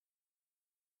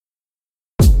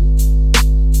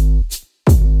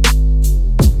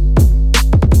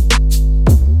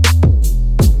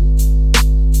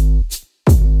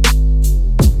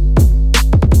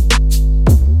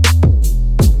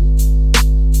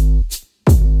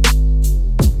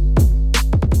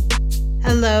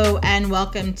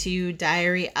welcome to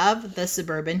Diary of the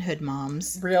Suburban Hood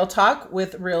Moms. Real talk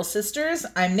with real sisters.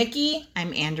 I'm Nikki.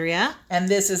 I'm Andrea. And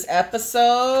this is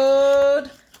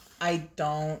episode I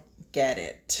Don't Get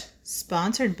It.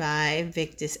 Sponsored by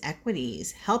Victus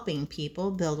Equities, helping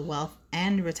people build wealth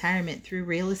and retirement through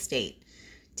real estate.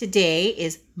 Today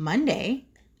is Monday,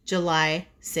 July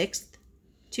 6th,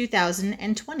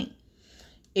 2020.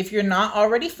 If you're not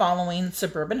already following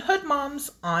Suburban Hood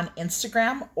Moms on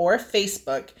Instagram or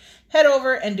Facebook, head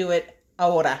over and do it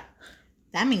ahora.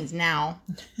 That means now.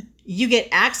 You get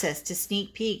access to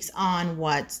sneak peeks on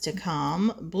what's to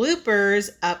come, bloopers,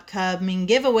 upcoming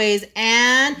giveaways,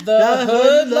 and the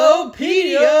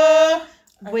Hoodlopedia.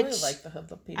 Which I really like the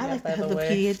Hoodlopedia, I like the by the way.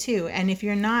 Hoodlopedia too. And if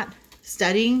you're not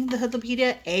studying the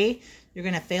Hoodlopedia, you're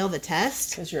going to fail the test.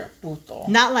 Because you're a puto.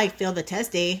 Not like fail the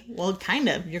test, Well, kind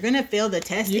of. You're going to fail the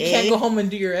test, You can't go home and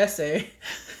do your essay.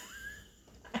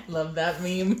 I love that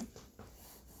meme.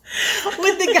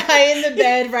 With the guy in the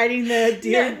bed writing the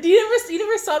dear. Yeah, you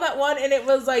never saw that one? And it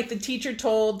was like the teacher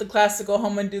told the class to go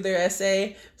home and do their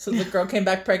essay. So the girl came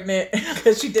back pregnant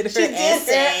because she did her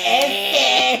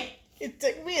essay. It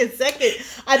took me a second.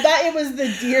 I thought it was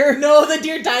the dear. No, the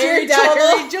Dear Diary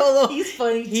Cholo. He's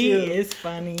funny too. He is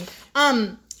funny.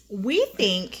 We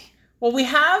think. Well, we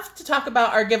have to talk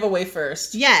about our giveaway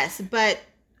first. Yes, but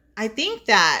I think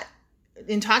that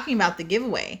in talking about the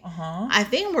giveaway, I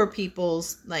think we're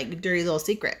people's like dirty little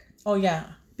secret. Oh yeah,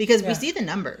 because we see the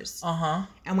numbers.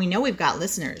 And we know we've got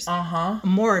listeners.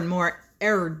 More and more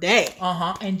every day.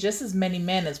 And just as many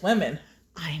men as women.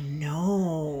 I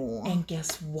know. And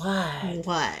guess what?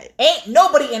 What? Ain't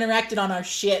nobody interacted on our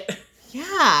shit.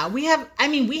 Yeah, we have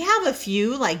a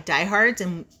few like diehards,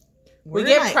 and we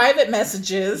get like, private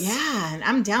messages. Yeah, and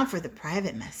I'm down for the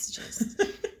private messages.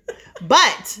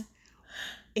 But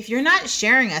if you're not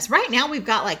sharing us right now, we've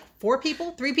got like 3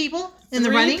 people in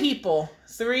the running.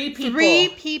 3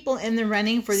 people in the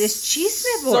running for this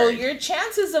Chisme board. So your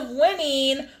chances of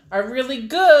winning are really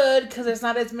good because there's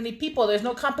not as many people. There's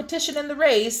no competition in the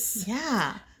race.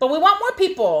 Yeah. But we want more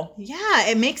people. Yeah,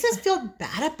 it makes us feel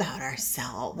bad about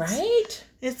ourselves. Right?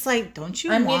 It's like, don't you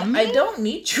want me? I don't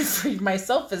need you for my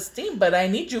self-esteem, but I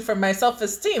need you for my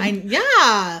self-esteem.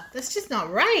 Yeah, that's just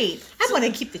not right. I want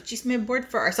to keep the Chisme board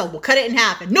for ourselves. We'll cut it in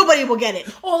half and nobody will get it.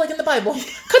 Oh, like in the Bible.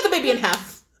 Cut the baby in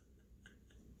half.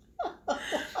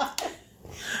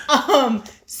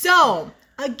 So,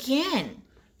 again,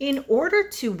 in order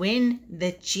to win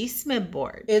the Chisme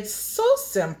board, it's so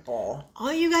simple.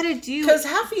 All you gotta do, because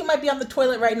half of you might be on the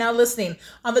toilet right now listening.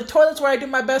 On the toilet's where I do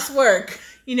my best work.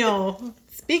 You know,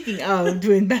 speaking of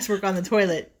doing best work on the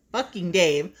toilet, fucking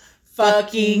Dave.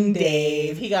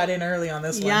 He got in early on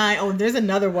this one. Yeah. There's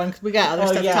another one because we got other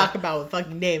stuff to talk about with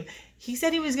fucking Dave. He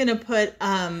said he was gonna put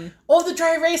the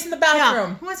dry erase in the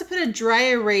bathroom. Yeah, he wants to put a dry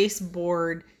erase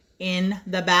board in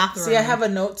the bathroom. See, I have a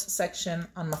notes section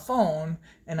on my phone,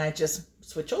 and I just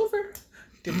switch over,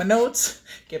 do my notes,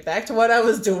 get back to what I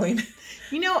was doing.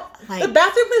 You know, like the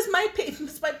bathroom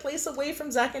is my place away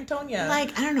from Zach and Tonya.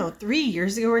 Like, I don't know, 3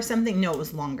 years ago or something. No, it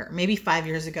was longer. Maybe 5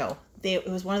 years ago. It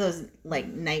was one of those like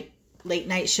late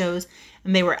night shows,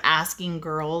 and they were asking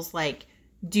girls like,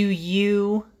 do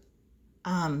you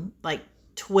like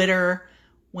Twitter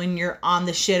when you're on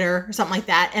the shitter or something like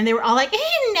that? And they were all like,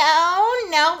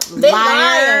 no. They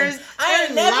liars. I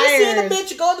ain't never seen a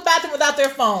bitch go to the bathroom without their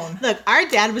phone. Look, our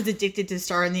dad was addicted to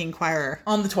Star and the Inquirer.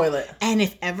 On the toilet. And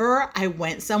if ever I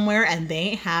went somewhere and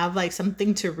they have like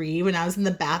something to read when I was in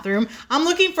the bathroom, I'm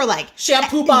looking for like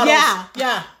shampoo bottles.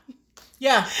 Yeah,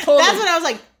 totally. That's what I was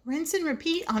like, rinse and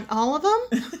repeat on all of them?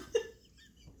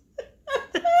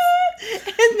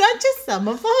 And not just some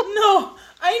of them. No,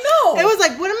 I know. It was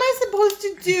like, what am I supposed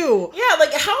to do? Yeah,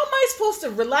 like how am I supposed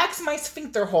to relax my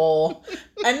sphincter hole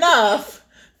enough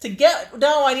to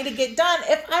I need to get done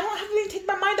if I don't have to take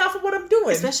my mind off of what I'm doing.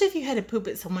 Especially if you had to poop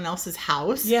at someone else's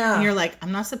house. Yeah. And you're like,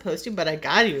 I'm not supposed to, but I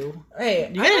got to.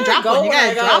 Hey, you gotta drop one. You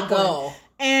gotta drop one.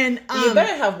 And you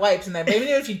better have wipes in there. Maybe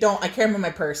if you don't, I carry them in my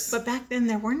purse. But back then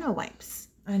there were no wipes.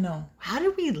 I know. How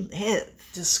did we live?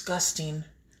 Disgusting.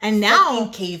 And now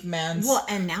fucking cavemans. Well,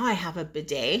 and now I have a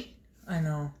bidet. I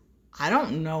know. I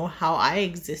don't know how I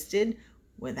existed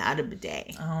without a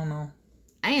bidet. I don't know.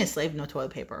 I ain't a slave no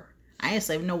toilet paper. I ain't a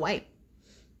slave no wipe.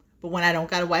 But when I don't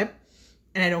got a wipe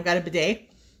and I don't got a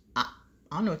bidet, I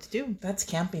don't know what to do. That's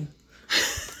camping.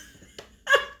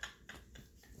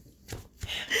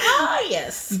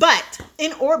 Yes. But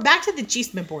back to the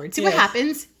Chisme board. See what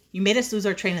happens? You made us lose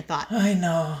our train of thought. I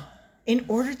know. In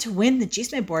order to win the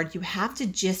Chisme board, you have to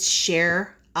just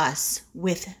share us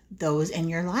with those in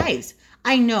your lives.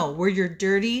 I know we're your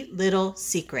dirty little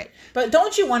secret. But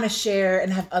don't you want to share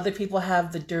and have other people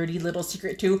have the dirty little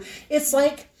secret too? It's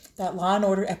like that Law and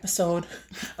Order episode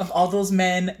of all those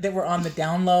men that were on the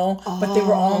down low, but they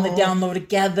were all on the down low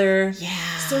together.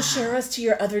 Yeah. So share us to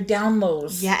your other down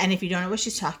lows. Yeah, and if you don't know what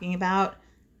she's talking about,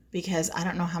 because I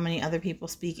don't know how many other people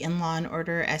speak in Law and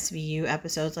Order SVU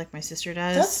episodes like my sister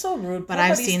does. That's so rude. But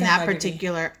I've seen that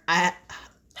particular...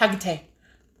 Hagate.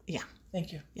 Yeah.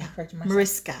 Thank you. Yeah.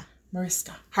 Mariska.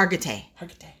 Hargitay.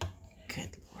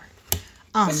 Good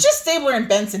Lord. It's just Stabler and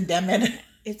Benson, damn it.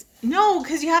 It's no,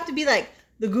 because you have to be like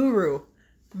the guru.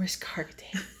 Mariska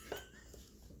Hargitay.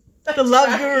 The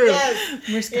love guru. Yes.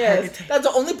 Mariska Hargitay. That's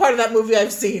the only part of that movie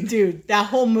I've seen. Dude, that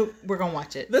whole movie, we're going to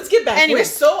watch it. Let's get back. Anyway, we're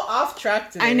so off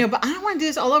track today. I know, but I don't want to do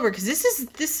this all over because this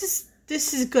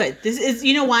is good. This is,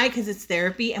 you know why? Because it's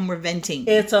therapy and we're venting.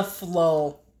 It's a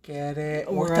flow. Get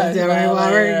it? We're going to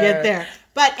get there.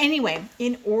 But anyway,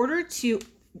 in order to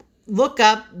look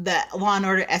up the Law and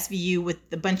Order SVU with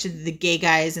a bunch of the gay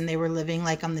guys, and they were living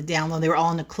like on the down low. They were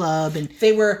all in a club, and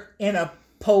they were in a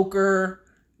poker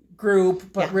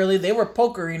group, but really they were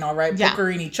pokering, all right,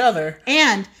 pokering each other.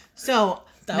 And so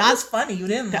that was funny. You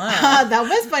didn't laugh. That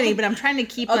was funny, but I'm trying to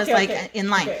keep us in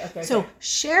line. So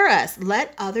share us.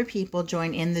 Let other people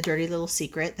join in the dirty little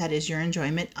secret that is your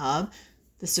enjoyment of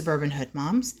the Suburban Hood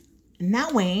Moms, and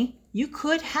that way you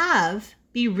could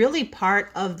be really part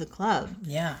of the club.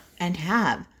 Yeah. And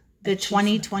have the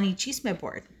 2020 Chisme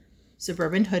Board.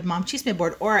 Suburban Hood Mom Chisme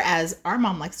Board. Or as our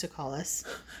mom likes to call us.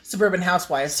 Suburban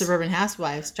Housewives.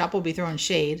 Chop will be throwing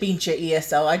shade. Pinche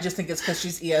ESL. I just think it's because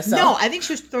she's ESL. No, I think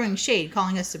she was throwing shade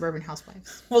calling us Suburban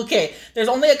Housewives. Okay. There's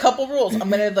only a couple rules. I'm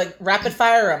going to rapid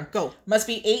fire them. Go. Must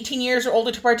be 18 years or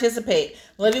older to participate.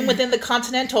 Living within the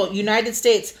continental United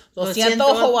States. Lo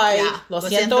siento Hawaii. Yeah. Lo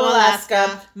siento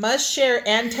Alaska. Must share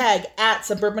and tag at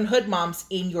Suburban Hood Moms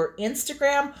in your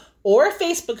Instagram or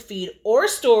Facebook feed or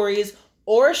stories,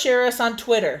 or share us on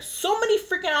Twitter. So many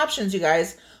freaking options, you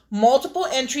guys. Multiple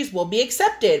entries will be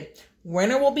accepted.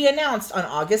 Winner will be announced on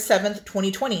August 7th,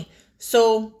 2020.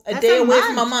 So a day away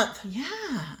from a month.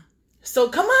 Yeah. So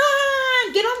come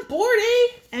on, get on board, eh?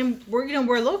 And we're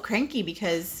a little cranky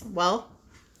because, well,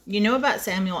 you know about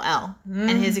Samuel L.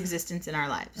 and his existence in our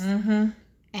lives. Mm-hmm.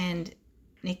 And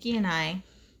Nikki and I,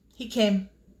 he came.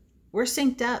 We're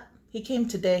synced up. He came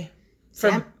today.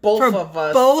 For both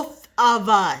of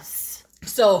us.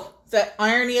 So, the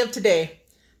irony of today,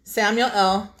 Samuel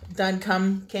L.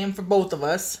 came for both of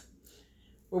us.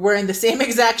 We're wearing the same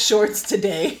exact shorts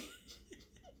today.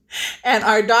 And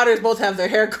our daughters both have their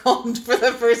hair combed for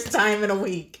the first time in a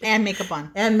week. And makeup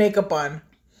on.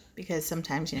 Because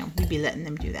sometimes, we be letting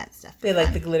them do that stuff. They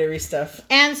like the glittery stuff.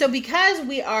 And so because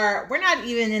we're not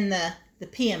even in the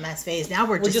PMS phase. Now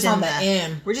we're just on the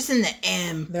M. We're just in the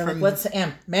M. They're like, what's the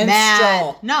M?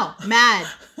 Menstrual. Mad.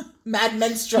 Mad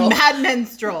menstrual. Mad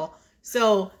menstrual.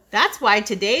 So that's why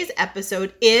today's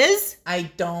episode is...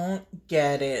 I don't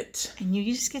get it. And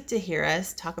you just get to hear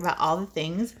us talk about all the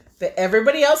things that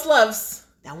everybody else loves.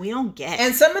 That we don't get.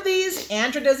 And some of these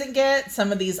Andrew doesn't get.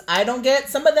 Some of these I don't get.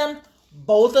 Some of them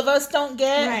both of us don't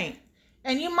get. Right.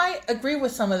 And you might agree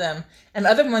with some of them. And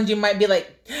other ones you might be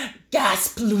like,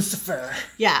 gasp, Lucifer.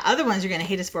 Yeah, other ones you're going to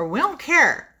hate us for. We don't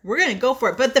care. We're going to go for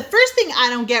it. But the first thing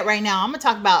I don't get right now, I'm going to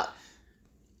talk about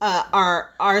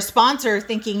our sponsor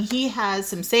thinking he has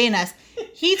some say in us.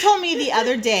 He told me the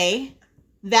other day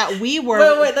that we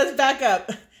were... Wait, let's back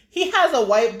up. He has a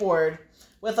whiteboard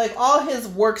with all his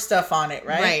work stuff on it,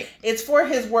 right? Right. It's for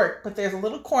his work, but there's a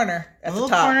little corner at the top. A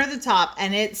little corner at the top,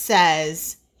 and it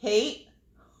says... Hate,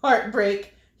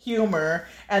 heartbreak, humor,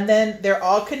 and then they're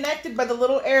all connected by the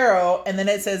little arrow, and then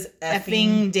it says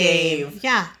effing Dave.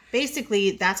 Yeah,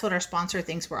 basically that's what our sponsor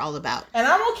thinks we're all about. And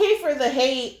I'm okay for the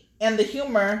hate and the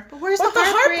humor. But where's the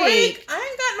heartbreak? I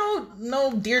ain't got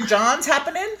no Dear Johns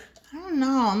happening. I don't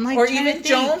know. I'm or even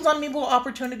Jones on Meeple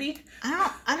Opportunity.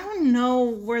 I don't know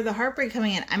where the heartbreak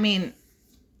coming in. I mean,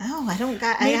 no, I don't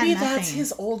got. Maybe that's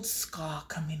his old ska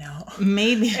coming out.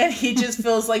 Maybe, and he just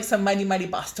feels like some mighty mighty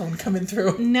boss tone coming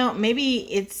through. No,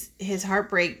 maybe it's his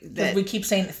heartbreak because we keep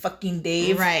saying fucking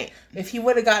Dave. Right. If he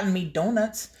would have gotten me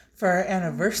donuts for our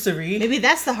anniversary, maybe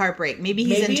that's the heartbreak. Maybe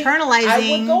he's internalizing.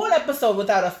 I would go an episode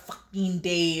without a fucking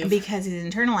Dave because he's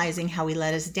internalizing how he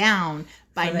let us down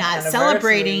by not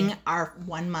celebrating our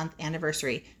 1 month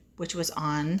anniversary, which was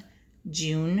on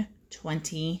June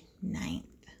 29th.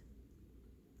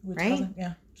 Right?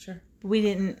 Yeah, sure. We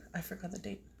didn't... I forgot the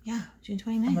date. Yeah, June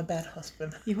 29th. I'm a bad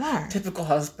husband. You are. Typical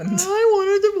husband. I want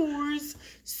a divorce.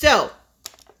 So,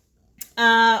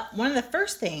 one of the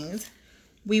first things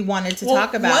we wanted to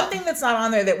talk about. One thing that's not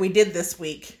on there that we did this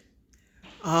week.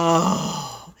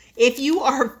 Oh, if you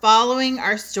are following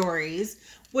our stories,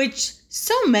 which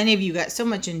so many of you got so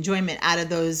much enjoyment out of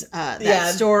those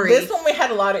that story. This one we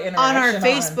had a lot of interaction on our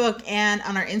Facebook and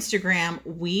on our Instagram.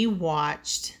 We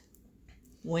watched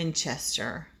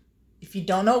Winchester. If you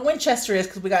don't know what Winchester is,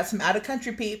 because we got some out of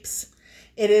country peeps,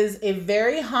 it is a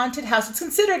very haunted house. It's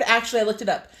considered, actually, I looked it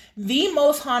up, the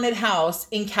most haunted house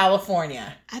in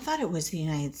California. I thought it was the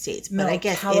United States, but I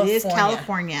guess California. It is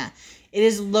California. It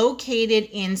is located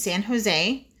in San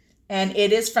Jose. And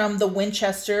it is from the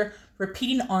Winchester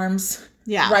Repeating Arms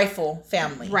Rifle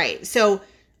family. Right. So,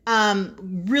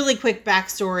 really quick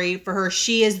backstory for her.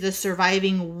 She is the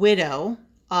surviving widow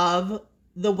of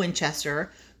the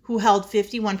Winchester, who held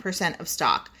 51% of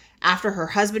stock. After her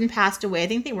husband passed away, I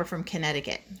think they were from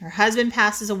Connecticut. Her husband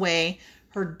passes away.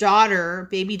 Her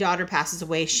baby daughter passes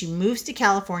away. She moves to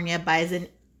California, buys an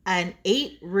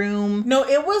 8-room. No,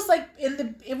 it was like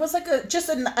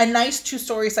a nice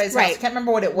 2-story size house. I can't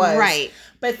remember what it was. Right.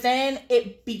 But then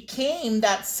it became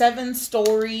that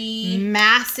 7-story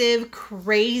massive,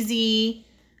 crazy.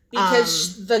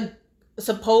 Because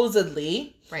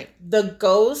supposedly the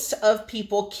ghosts of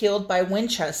people killed by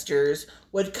Winchesters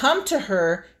would come to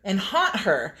her and haunt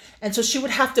her. And so she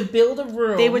would have to build a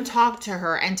room. They would talk to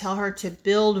her and tell her to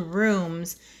build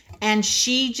rooms. And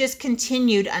she just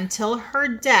continued until her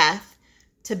death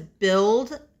to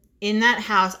build in that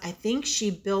house. I think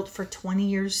she built for 20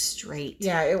 years straight.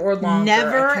 Yeah, or longer.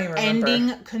 Never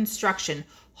ending construction.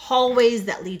 Hallways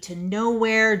that lead to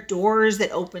nowhere. Doors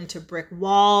that open to brick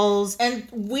walls. And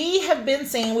we have been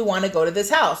saying we want to go to this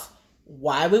house.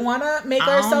 Why we want to make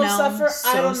ourselves suffer,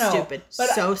 I don't know. Stupid. But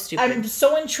so stupid. I'm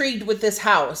so intrigued with this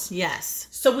house. Yes.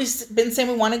 So we've been saying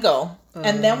we want to go.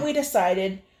 And then we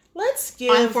decided... Let's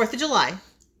give... On 4th of July.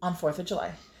 On 4th of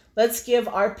July. Let's give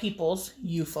our peoples,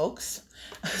 you folks,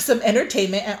 some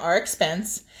entertainment at our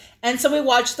expense. And so we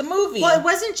watched the movie. Well, it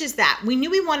wasn't just that. We knew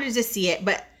we wanted to see it,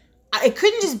 but it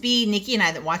couldn't just be Nikki and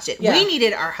I that watched it. Yeah. We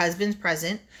needed our husbands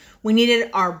present. We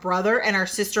needed our brother and our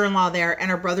sister-in-law there and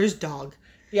our brother's dog.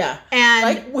 Yeah.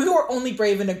 And we were only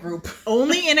brave in a group.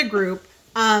 Only in a group.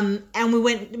 And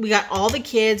we got all the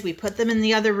kids, we put them in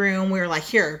the other room. We were like,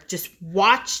 here, just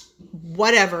watch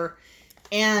whatever.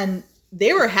 And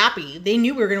they were happy. They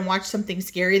knew we were going to watch something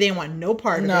scary. They didn't want no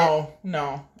part of it.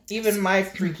 No. Even my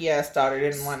freaky ass daughter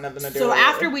didn't want nothing to do with it. So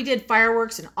after we did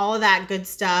fireworks and all of that good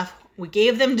stuff, we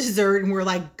gave them dessert and we're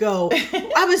like, go.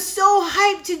 I was so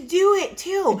hyped to do it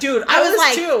too. Dude, I was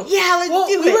like, too. Yeah,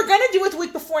 let's do it. We were going to do it the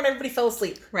week before and everybody fell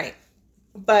asleep. Right.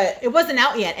 But it wasn't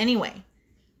out yet anyway.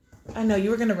 I know, you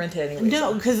were going to rent it anyway.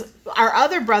 No, because our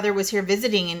other brother was here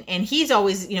visiting, and he's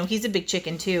always, he's a big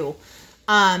chicken too.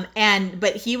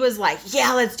 But he was like,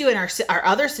 yeah, let's do it. And our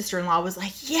other sister-in-law was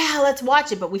like, yeah, let's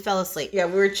watch it. But we fell asleep. Yeah,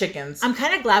 we were chickens. I'm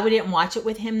kind of glad we didn't watch it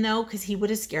with him, though, because he would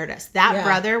have scared us. That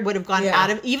brother would have gone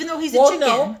out of, even though he's a chicken.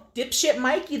 No, dipshit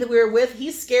Mikey that we were with,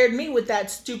 he scared me with that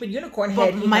stupid unicorn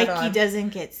head. But Mikey doesn't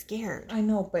get scared. I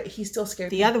know, but he still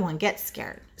scared me. The other one gets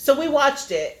scared. So we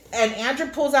watched it, and Andrew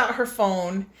pulls out her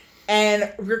phone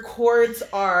and records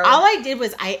our... All I did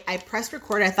was I pressed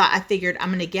record. I figured I'm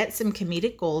going to get some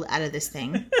comedic gold out of this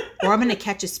thing. Or I'm going to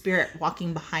catch a spirit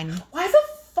walking behind me. Why the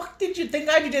fuck did you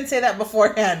think you didn't say that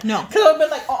beforehand? No. Because I would have been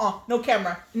like, no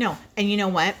camera. No. And you know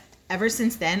what? Ever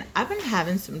since then, I've been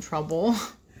having some trouble.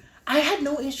 I had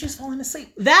no issues falling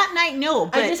asleep. That night, no.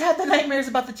 But I just had the nightmares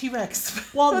about the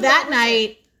T-Rex. Well, that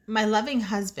night, my loving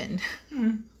husband...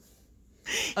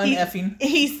 Uneffing.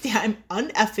 I'm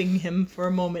uneffing him for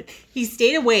a moment. He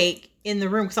stayed awake in the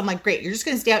room because I'm like, great, you're just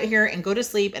going to stay out here and go to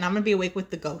sleep, and I'm going to be awake with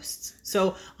the ghosts.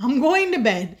 So I'm going to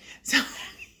bed. So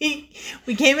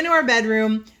we came into our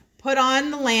bedroom, put on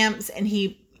the lamps, and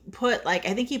he put I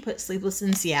think he put Sleepless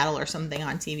in Seattle or something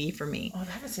on TV for me. Oh, I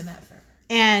haven't seen that forever.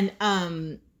 And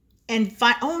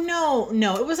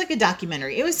it was like a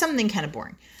documentary. It was something kind of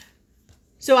boring.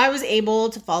 So I was able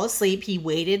to fall asleep. He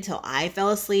waited till I fell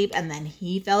asleep, and then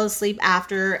he fell asleep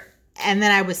after, and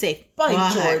then I was safe. By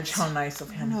George, how nice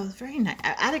of him. No, it was very nice.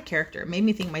 Out of character. It made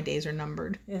me think my days are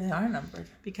numbered. Yeah, they are numbered.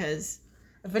 Because...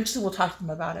 Eventually we'll talk to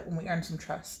them about it when we earn some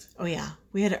trust. Oh, yeah.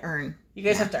 We had to earn. You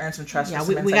guys have to earn some trust. Yeah,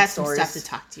 we got some stuff to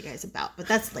talk to you guys about, but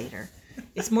that's later.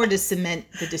 It's more to cement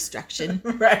the destruction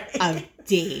of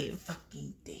Dave.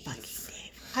 Fucking Dave.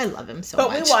 I love him so much.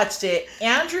 But we watched it.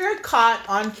 Andrea caught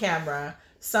on camera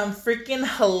some freaking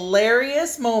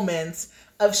hilarious moments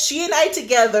of she and I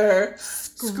together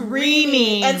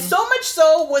screaming. And so much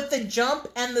so with the jump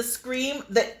and the scream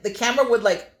that the camera would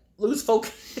lose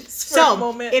focus for a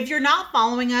moment. If you're not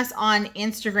following us on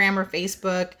Instagram or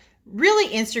Facebook,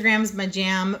 really Instagram's my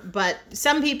jam, but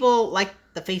some people like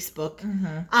the Facebook.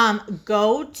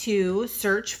 Go to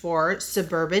search for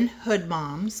Suburban Hood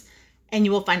Moms, and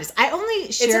you will find us. I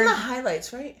only shared... It's in the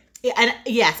highlights, right? Yeah, and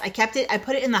yes, I kept it. I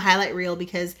put it in the highlight reel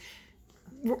because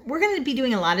we're going to be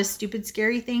doing a lot of stupid,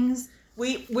 scary things.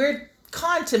 We're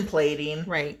contemplating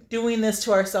doing this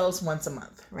to ourselves once a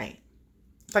month. Right.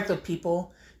 It's like the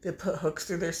people that put hooks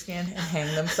through their skin and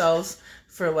hang themselves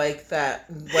for like that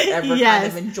whatever kind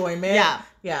of enjoyment.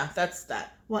 Yeah, that's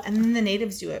that. Well, and then the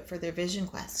natives do it for their vision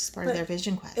quest. It's part of their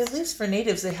vision quest. At least for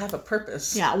natives, they have a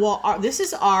purpose. Yeah, well, this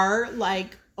is our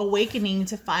like awakening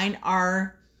to find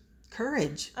our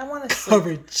courage. I want to sleep.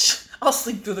 Courage. I'll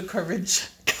sleep through the courage.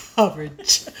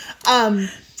 Coverage.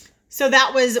 So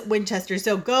that was Winchester.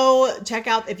 So go check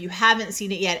out if you haven't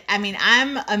seen it yet. I mean,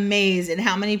 I'm amazed at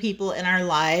how many people in our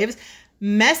lives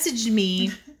messaged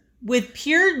me with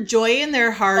pure joy in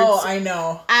their hearts. Oh, I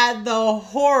know. At the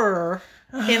horror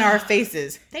in our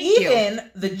faces. Thank you. Even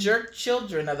the jerk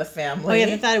children of the family. Oh yeah,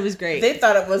 they thought it was great. They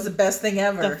thought it was the best thing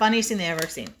ever. The funniest thing they ever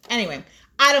seen. Anyway,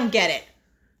 I don't get it.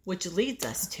 Which leads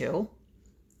us to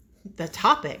the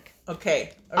topic of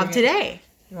today.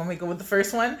 You want me to go with the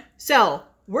first one? So,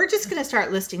 we're just going to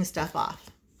start listing stuff off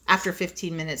after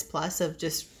 15 minutes plus of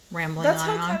just rambling on. That's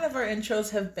how kind of our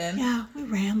intros have been. Yeah, we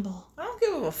ramble. I don't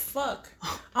give a fuck.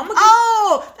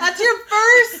 That's your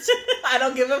first? I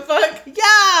don't give a fuck?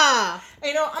 Yeah.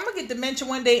 You know, I'm going to get dementia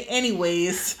one day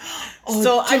anyways.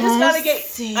 So I just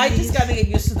got to get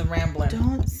used to the rambling.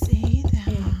 Don't say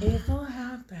that. It will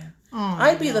happen.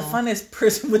 I'd be the funnest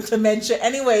person with dementia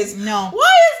anyways. No.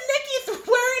 Why is Nikki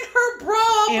wearing her bra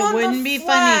up It on wouldn't the be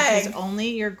flag? funny because only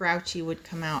your grouchy would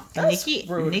come out. That's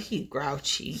rude. Nikki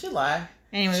grouchy. She lie.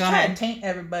 Anyway, She's go trying ahead. to taint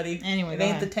everybody. Anyway, it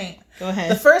ain't the taint. Go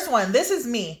ahead. The first one. This is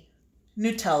me.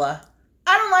 Nutella.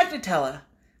 I don't like Nutella.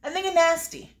 I think it's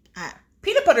nasty.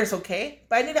 Peanut butter's okay,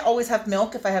 but I need to always have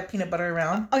milk if I have peanut butter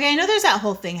around. Okay, I know there's that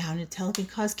whole thing how Nutella can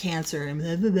cause cancer and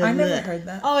blah, blah, blah, I never heard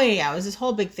that. Oh, yeah, it was this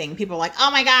whole big thing. People were like,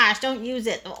 oh my gosh, don't use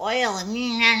it. The oil and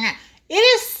it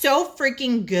is so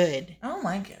freaking good. I don't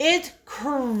like it. It's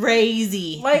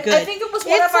crazy like, good. I think it was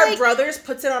one of our brothers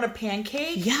puts it on a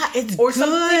pancake. Yeah, it's or good.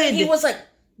 Something, and he was like,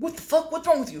 what the fuck? What's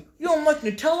wrong with you? You don't like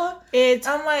Nutella?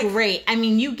 I'm like, great. I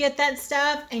mean, you get that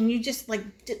stuff, and you just like,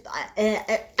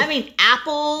 I mean,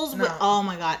 apples. No. Oh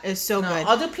my god, it's so good.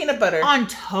 I'll do peanut butter on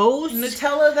toast.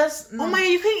 Nutella. That's oh my god,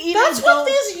 you can even. That's what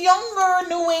these younger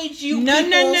new age people. No.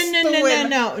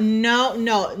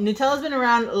 Nutella's been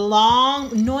around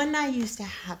long. Nonna used to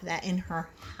have that in her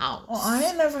house. Oh, I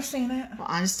ain't never seen it. Well,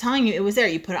 I'm just telling you, it was there.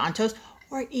 You put it on toast.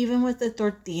 Or even with the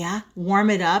tortilla, warm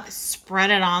it up,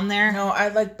 spread it on there. No, I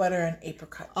like butter and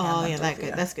apricot. Oh, yeah, that's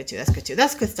good. That's good too.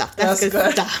 That's good stuff. That's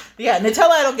good stuff. Yeah,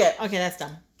 Nutella I don't get. Okay, that's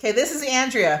done. Okay, this is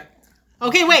Andrea.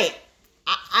 Okay, wait.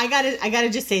 I gotta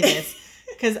just say this.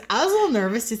 Because I was a little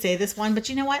nervous to say this one, but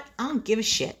you know what? I don't give a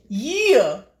shit.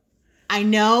 Yeah. I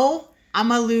know I'm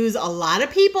gonna lose a lot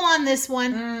of people on this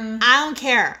one. I don't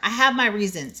care. I have my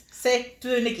reasons. Say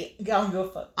to Nikki, I don't give a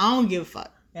fuck. I don't give a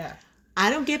fuck. Yeah. I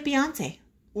don't get Beyonce.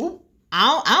 Oop.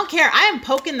 I don't care. I am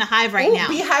poking the hive right now.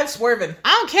 Beehive swerving.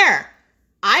 I don't care.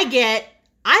 I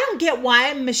don't get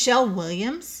why Michelle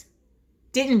Williams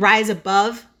didn't rise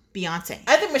above Beyonce.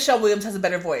 I think Michelle Williams has a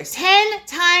better voice. 10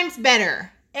 times better.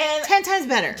 And 10 times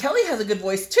better. Kelly has a good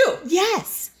voice too.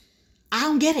 Yes. I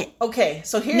don't get it. Okay,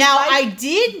 so here's I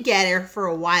did get her for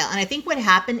a while, and I think what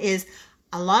happened is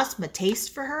I lost my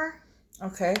taste for her.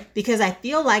 Okay. Because I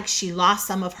feel like she lost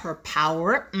some of her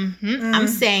power. I'm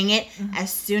saying it.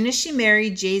 As soon as she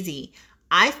married Jay-Z,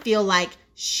 I feel like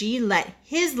she let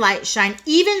his light shine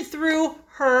even through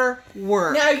her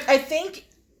work. Now, I think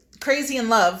Crazy in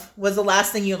Love was the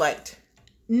last thing you liked.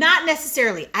 Not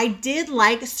necessarily. I did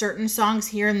like certain songs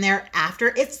here and there after.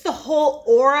 It's the whole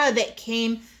aura that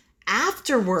came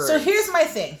afterwards. So here's my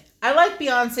thing. I like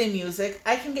Beyonce music.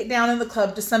 I can get down in the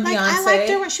club to some Beyonce. I liked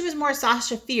her when she was more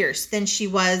Sasha Fierce than she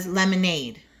was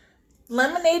Lemonade.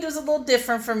 Lemonade was a little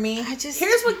different for me.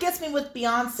 Here's what gets me with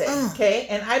Beyonce, okay?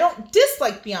 And I don't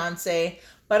dislike Beyonce,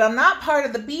 but I'm not part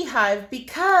of the Beehive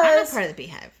because... I'm not part of the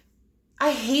Beehive.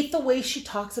 I hate the way she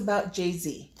talks about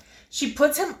Jay-Z. She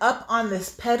puts him up on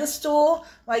this pedestal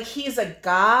like he's a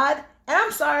god. And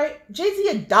I'm sorry, Jay-Z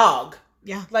a dog.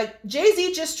 Yeah. Like,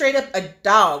 Jay-Z just straight up a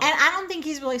dog. And I don't think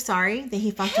he's really sorry that he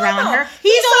fucked around with her.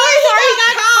 He's only sorry he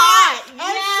got caught.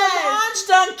 And Solange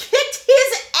done kicked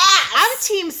his ass. I'm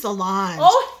Team Solange.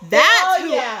 Oh, that's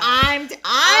who I'm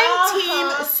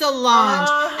Team Solange.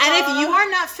 And if you are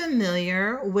not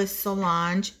familiar with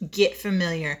Solange, get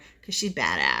familiar. Because she's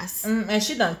badass. And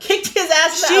she done kicked his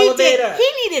ass in the elevator.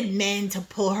 He needed men to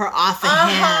pull her off of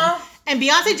him. And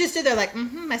Beyonce just stood there like,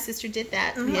 my sister did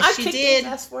that. Mm-hmm. Yes, she did.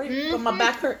 Ass for you, but my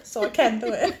back hurts, so I can't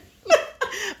do it.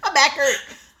 My back hurt.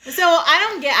 So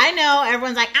I know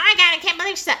everyone's like, oh my God, I can't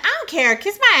believe she said, I don't care.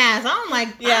 Kiss my ass. I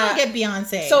don't get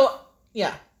Beyonce. So,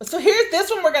 yeah. So here's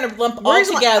this one we're going to lump all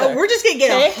together. We're just going to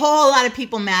get a whole lot of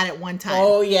people mad at one time.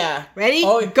 Oh, yeah. Ready?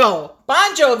 Oh, go.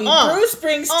 Bon Jovi, Bruce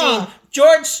Springsteen,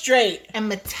 George Strait.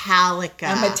 And Metallica.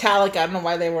 I don't know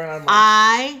why they weren't on mine.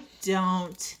 I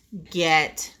don't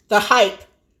get the hype.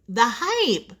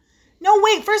 No,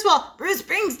 wait. First of all, Bruce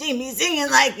Springsteen be singing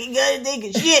like you gotta take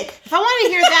a shit. If I want to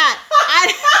hear that,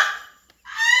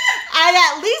 I'd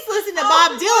at least listen to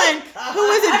Bob Dylan,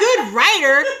 who is a good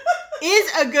writer.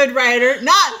 Is a good writer,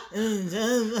 not. That's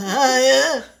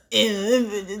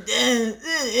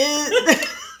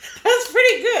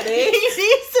pretty good, eh? He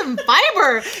needs some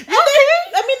fiber. Okay.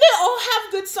 They all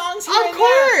have good songs here. Of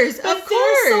course.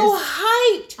 They're so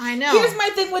hyped. I know. Here's my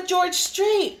thing with George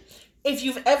Strait. If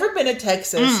you've ever been to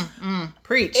Texas,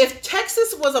 preach. If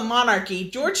Texas was a monarchy,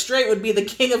 George Strait would be the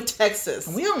king of Texas.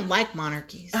 We don't like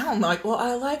monarchies. I don't like. Well,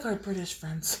 I like our British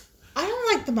friends. I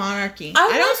don't like the monarchy.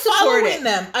 I don't support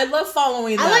them. I love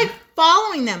following them. I like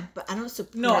following them, but I don't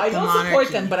support them. No, I don't support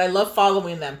them, but I love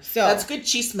following them. So that's good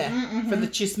chisme for the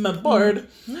chisme board.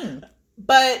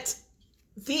 But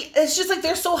it's just like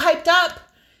they're so hyped up.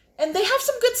 And they have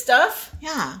some good stuff.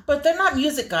 Yeah. But they're not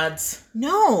music gods.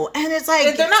 No. And it's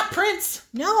like... They're not Prince.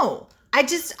 No. I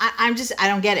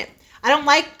don't get it. I don't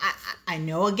like... I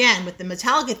know, again, with the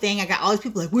Metallica thing, I got all these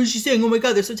people like, what is she saying? Oh my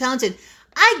God, they're so talented.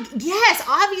 Yes,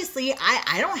 obviously,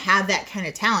 I don't have that kind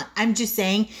of talent. I'm just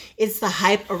saying it's the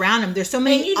hype around them. There's so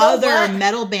many other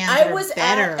metal bands that are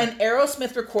better. At an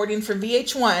Aerosmith recording for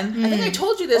VH1. I think I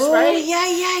told you this, right? Oh,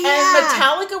 yeah.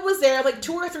 And Metallica was there, like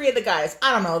 2 or 3 of the guys.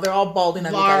 I don't know. They're all balding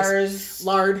ugly guys.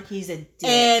 Lard. He's a dick.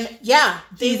 And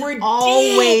they were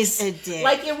always dicks. A dick.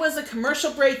 Like it was a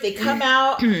commercial break. They come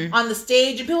out on the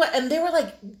stage and they were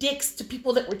like dicks to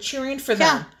people that were cheering for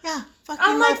them. Yeah.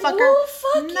 I'm like, motherfucker. Oh,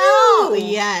 fuck you.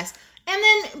 Yes. And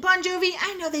then Bon Jovi,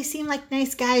 I know they seem like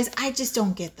nice guys. I just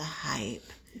don't get the hype.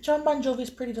 John Bon Jovi's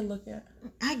pretty to look at.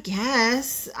 I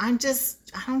guess. I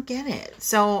don't get it.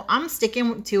 So I'm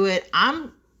sticking to it.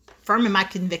 I'm firm in my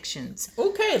convictions.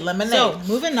 Okay, lemonade. So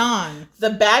moving on.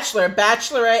 The Bachelor,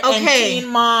 Bachelorette, and Teen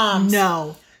Moms.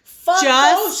 No. Fuck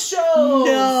those shows.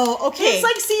 No. Okay. It's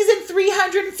like season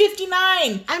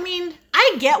 359. I mean,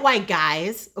 I get why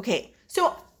guys. Okay.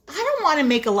 So I don't want to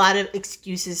make a lot of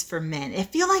excuses for men. I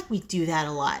feel like we do that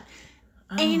a lot.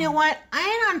 And you know what? I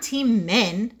ain't on team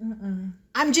men.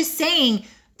 I'm just saying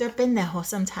they're pendejo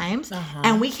sometimes.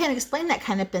 And we can't explain that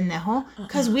kind of pendejo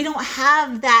because we don't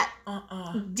have that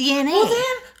DNA. Well,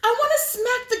 then I want to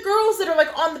smack the girls that are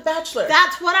like on The Bachelor.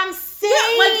 That's what I'm saying.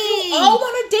 Yeah, like you all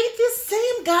want to date this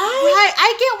same guy. Right.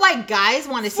 I get why guys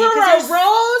want to see it. For a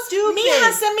rose? Stupid.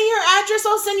 Mija, send me your address.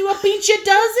 I'll send you a pinche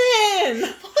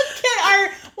dozen.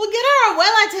 We'll get our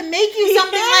abuela to make you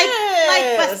something like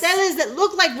pasteles that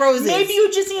look like roses. Maybe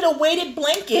you just need a weighted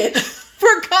blanket.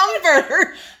 For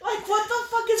comfort. Like, what the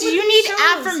fuck is Do you need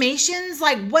affirmations?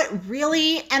 Like, what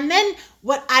really? And then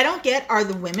what I don't get are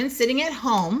the women sitting at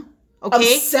home. Okay?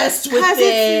 Obsessed with it. Because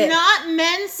it's not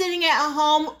men sitting at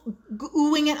home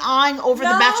oohing and awing over the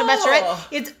Bachelor, Bachelorette.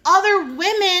 It's other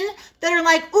women that are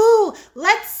like, ooh,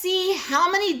 let's see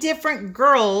how many different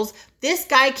girls this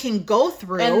guy can go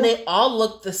through. And they all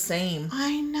look the same.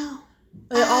 I know.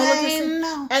 They all look the same.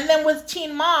 Know. And then with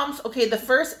Teen Moms, okay, the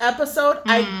first episode,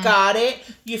 I got it.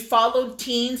 You followed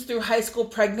teens through high school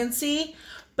pregnancy.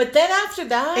 But then after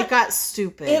that, it got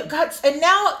stupid. And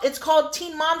now it's called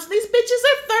Teen Moms. These bitches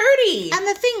are 30. And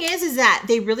the thing is that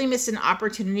they really missed an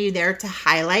opportunity there to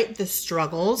highlight the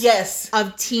struggles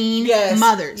of teen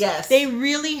mothers. Yes. They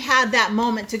really had that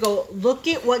moment to go, look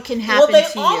at what can happen to you.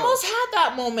 Well, they almost had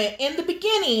that moment in the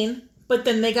beginning, but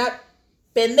then they got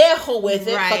pendejo with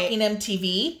it, fucking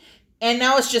MTV. And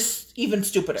now it's just even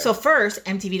stupider. So first,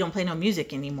 MTV don't play no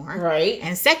music anymore. Right.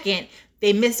 And second,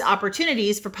 they miss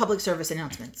opportunities for public service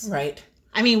announcements. Right.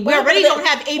 I mean, we already don't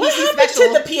have ABC what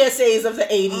special. To the PSAs of the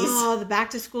 80s? Oh, the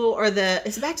back to school is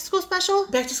it back to school special?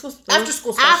 After school special.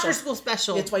 After school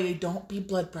special. It's why you don't be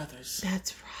blood brothers.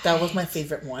 That's right. That was my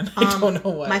favorite one. I don't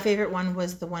know why. My favorite one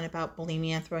was the one about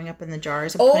bulimia, throwing up in the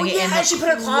jars. Oh yeah, she put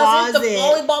a closet. The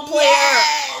volleyball player.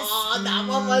 Yes! Oh, that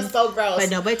one was so gross. But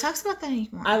nobody talks about that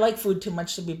anymore. I like food too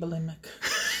much to be bulimic.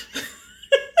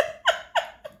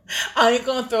 I ain't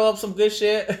gonna throw up some good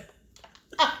shit.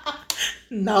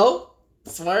 No.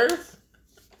 Swerve.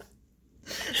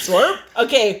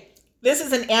 Okay, this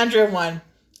is an Andrea one.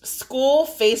 School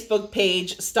Facebook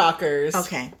page stalkers.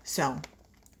 Okay, so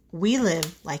we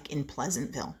live like in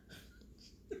Pleasantville.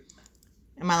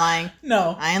 Am I lying?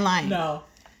 No. I ain't lying. No.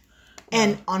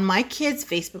 And on my kids'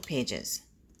 Facebook pages,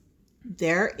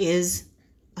 there is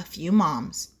a few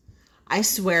moms. I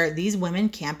swear these women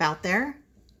camp out there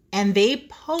and they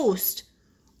post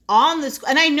on the school.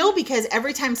 And I know because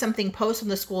every time something posts on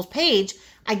the school's page,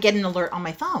 I get an alert on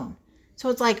my phone. So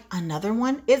it's like another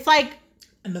one. It's like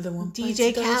another one.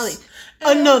 DJ Khaled.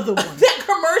 Another one. That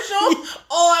commercial?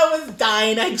 Oh, I was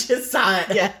dying. I just saw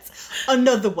it. Yes.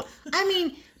 Another one. I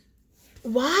mean,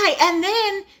 why? And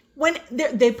then when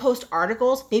they post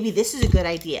articles, maybe this is a good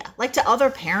idea. Like to other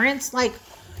parents, like.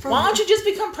 Why don't you just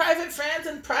become private friends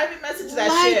and private message that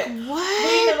like, shit?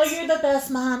 What? You're the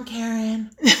best mom, Karen.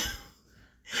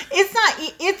 It's not.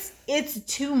 It's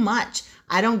too much.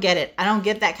 I don't get it. I don't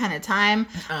get that kind of time.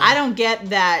 I don't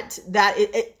get that.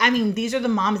 I mean, these are the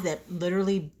moms that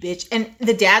literally bitch, and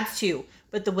the dads too.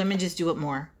 But the women just do it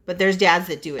more. But there's dads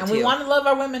that do it too. And we want to love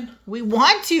our women. We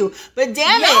want to, but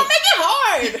damn Y'all make it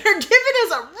hard. They're giving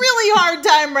us a really hard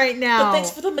time right now. But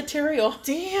thanks for the material.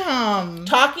 Damn.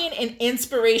 Talking in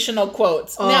inspirational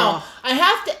quotes. Oh. Now, I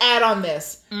have to add on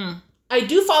this. I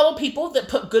do follow people that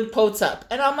put good quotes up.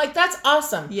 And I'm like, that's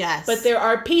awesome. Yes. But there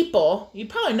are people, you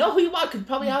probably know who you are, because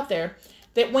probably out there,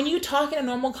 that when you talk in a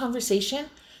normal conversation,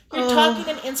 you're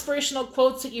talking in inspirational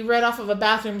quotes that you read off of a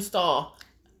bathroom stall.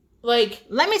 Like,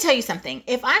 let me tell you something.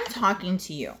 If I'm talking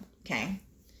to you, okay,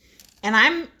 and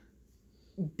I'm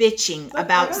bitching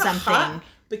about something.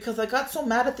 Because I got so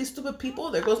mad at these stupid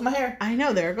people. There goes my hair. I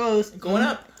know. There it goes. Going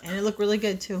up. And it looked really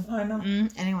good, too. Oh, I know.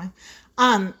 Anyway.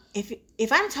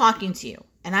 If I'm talking to you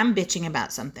and I'm bitching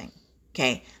about something,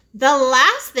 okay, the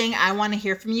last thing I want to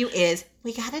hear from you is,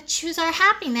 we got to choose our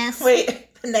happiness.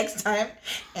 Wait, the next time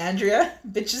Andrea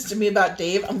bitches to me about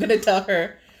Dave, I'm going to tell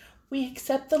her, we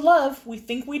accept the love we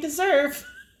think we deserve.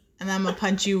 And I'm going to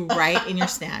punch you right in your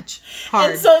snatch.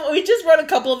 Hard. And so we just wrote a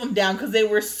couple of them down because they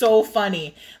were so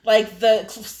funny. Like the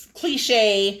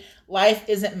cliche, life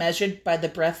isn't measured by the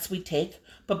breaths we take,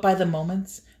 but by the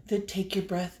moments that take your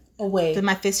breath away. With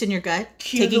my fist in your gut,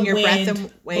 Cue taking your breath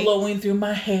away. Blowing through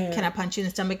my hair. Can I punch you in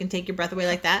the stomach and take your breath away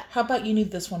like that? How about you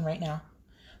need this one right now?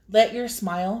 Let your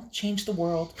smile change the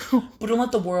world, but don't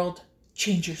let the world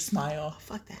change your smile.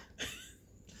 Fuck that.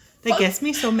 That gets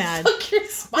me so mad. Fuck your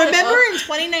smile. Remember in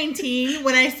 2019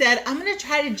 when I said, I'm going to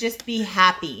try to just be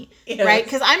happy, right?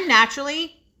 Because I'm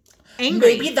naturally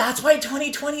angry. Maybe that's why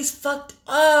 2020's fucked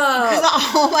up.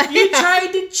 Because you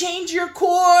tried to change your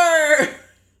core.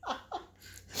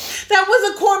 That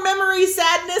was a core memory,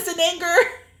 sadness and anger.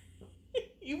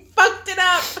 You fucked it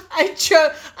up.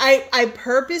 I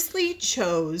purposely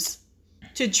chose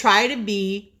to try to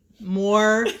be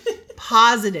more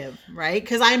positive, right?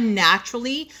 Because I'm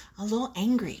naturally a little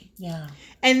angry. Yeah.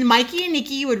 And Mikey and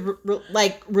Nikki would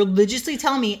religiously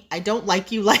tell me, I don't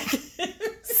like you like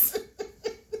this.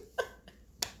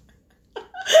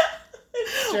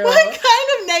 What kind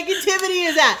of negativity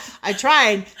is that? I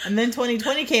tried, and then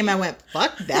 2020 came. I went,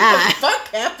 fuck that. Fuck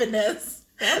happiness.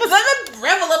 Let me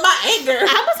revel in my anger. I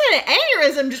was had an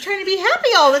aneurysm just trying to be happy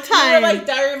all the time. You were like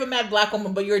Diary of a Mad Black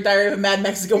Woman, but you were Diary of a Mad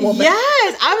Mexican Woman.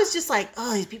 Yes. I was just like,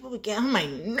 oh, these people would get on my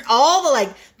then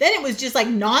it was just like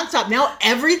nonstop. Now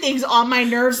everything's on my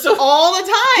nerves all the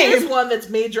time. Here's one that's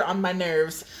major on my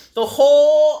nerves. The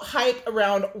whole hype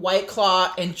around White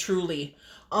Claw and Truly.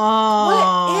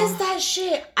 Oh. What is that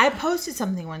shit? I posted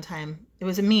something one time. It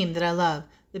was a meme that I love.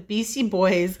 The Beastie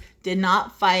Boys did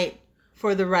not fight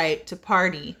for the right to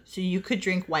party so you could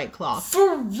drink White Claw.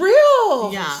 For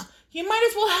real? Yeah. You might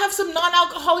as well have some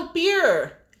non-alcoholic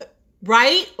beer.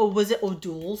 Right? Or was it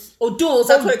O'Doul's? O'Doul's,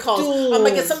 that's what it calls. I'm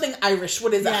like, it's something Irish.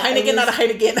 What is it? Heineken, not a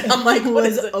Heineken. I'm like, what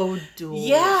is it? O'Doul's.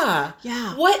 Yeah.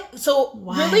 Yeah. What? So,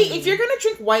 really, if you're going to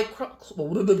drink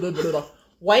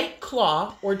White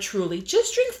Claw or Truly,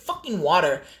 just drink fucking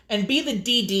water and be the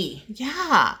DD.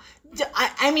 Yeah.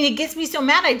 I mean, it gets me so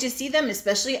mad. I just see them,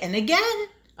 especially, and again,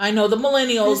 I know the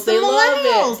millennials. They love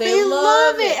it. They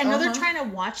love it. I know they're trying to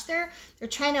watch their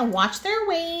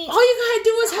weight. All you gotta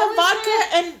do is have vodka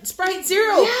and Sprite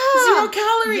Zero. Yeah. 0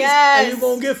 calories. Yes. And you're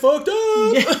gonna get fucked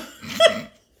up. Yeah.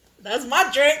 That's my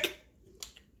drink.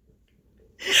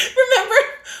 Remember,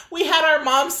 we had our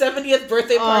mom's 70th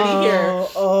birthday party here.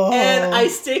 And I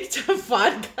sticked to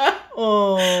vodka.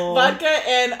 Vodka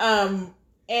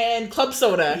and club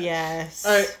soda. Yes.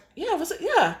 Yeah, was it?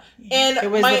 Yeah. And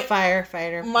it was the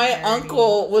firefighter. My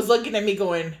uncle was looking at me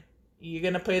going, you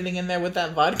gonna put anything in there with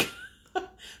that vodka?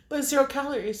 But 0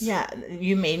 calories. Yeah,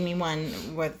 you made me one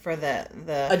for the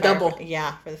double.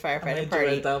 Yeah, for the firefighter do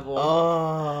party. a double.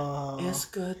 Oh, it's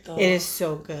good though. It is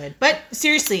so good. But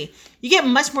seriously, you get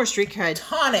much more street cred.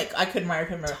 Tonic. I couldn't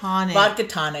remember. Tonic. Vodka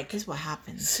tonic. This is what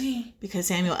happens. See, because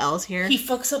Samuel L's here. He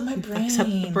fucks up my brain. Fucks up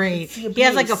the brain. He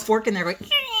has like a fork in there, like.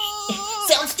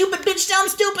 Sound stupid, bitch. Sound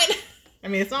stupid. I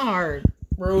mean, it's not hard.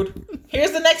 Rude.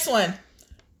 Here's the next one.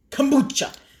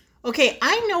 Kombucha. Okay,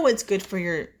 I know it's good for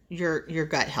your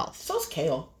gut health. So's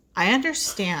kale. I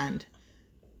understand,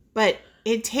 but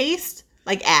it tastes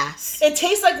like ass. It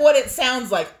tastes like what it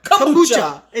sounds like.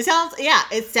 Kombucha. It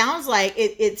sounds like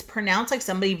it's pronounced like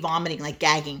somebody vomiting, like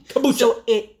gagging. Kombucha. So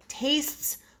it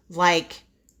tastes like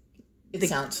it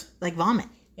sounds like vomit.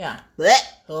 Yeah.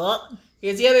 Blech.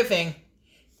 Here's the other thing.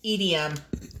 EDM.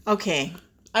 Okay.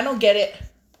 I don't get it.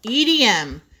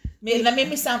 EDM. That made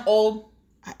me sound old.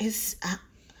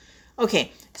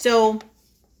 Okay. So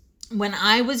when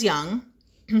I was young,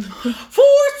 4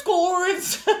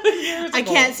 years ago. I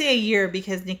can't say a year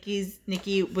because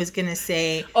Nikki was gonna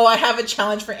say. Oh, I have a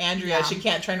challenge for Andrea. Yeah. She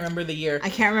can't try and remember the year. I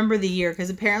can't remember the year because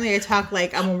apparently I talk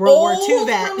like I'm a World War II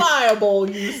vet. Reliable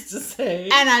used to say.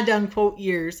 And I done quote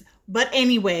years. But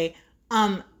anyway,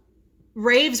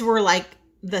 raves were like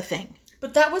the thing.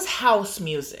 But that was house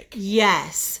music.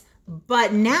 Yes,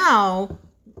 but now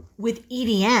with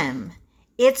EDM.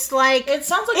 It's like it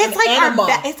sounds like it's an like enema.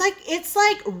 It's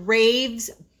like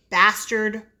rave's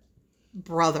bastard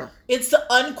brother. It's the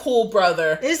uncool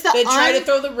brother. It's the they tried to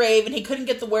throw the rave and he couldn't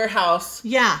get the warehouse.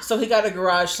 Yeah. So he got a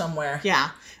garage somewhere. Yeah.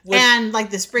 And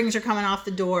like the springs are coming off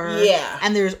the door. Yeah.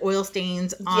 And there's oil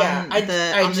stains on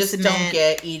the I just cement. don't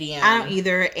get EDM. I don't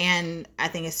either, and I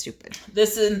think it's stupid.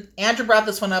 Andrew brought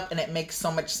this one up and it makes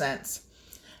so much sense.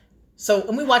 So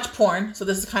when we watch porn, so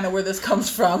this is kind of where this comes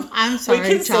from. I'm sorry, we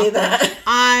can Chapo. say that.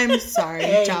 I'm sorry,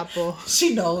 hey, Chapo.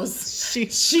 She knows.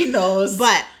 She knows.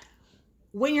 But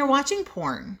when you're watching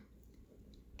porn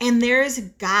and there's a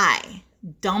guy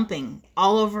dumping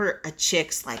all over a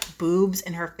chick's like boobs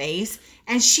in her face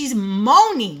and she's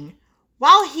moaning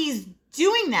while he's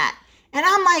doing that. And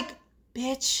I'm like,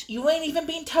 bitch. You ain't even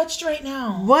being touched right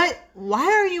now. What? Why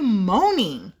are you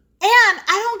moaning? And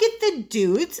I don't get the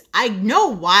dudes. I know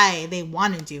why they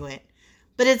want to do it.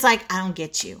 But it's like, I don't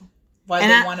get you. Why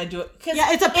they want to do it.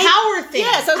 Yeah, it's a power thing.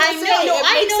 Yes,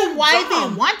 I know why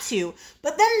they want to.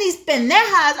 But then these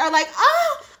pendejas are like,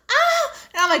 oh.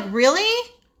 And I'm like, really?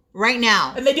 Right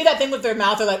now. And they do that thing with their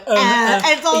mouth. They're like, and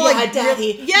it's all like,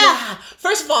 daddy. Yeah.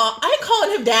 First of all, I ain't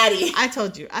calling him daddy. I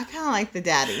told you, I kind of like the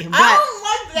daddy. But I don't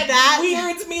like that. That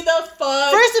weirds me the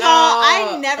fuck. First of all,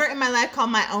 I never in my life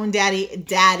called my own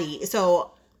daddy.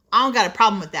 So I don't got a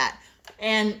problem with that.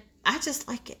 And I just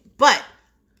like it. But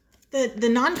the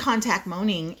non-contact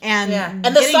moaning and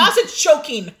the sausage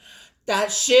choking.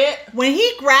 That shit. When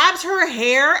he grabs her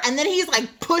hair and then he's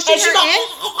like pushing her in,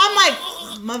 I'm like,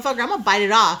 motherfucker, I'm gonna bite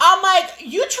it off. I'm like,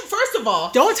 first of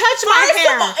all, don't touch my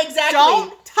hair. Exactly.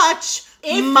 Don't touch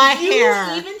my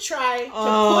hair. If you even try to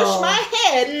push my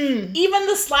head, even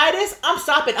the slightest, I'm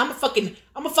stopping. I'm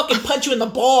gonna fucking punch you in the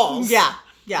balls. Yeah.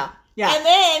 And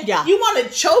then you want to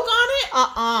choke on it?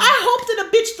 I hope that a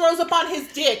bitch throws up on his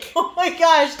dick. Oh my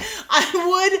gosh, I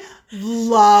would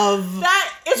love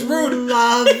that. It's rude.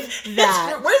 Love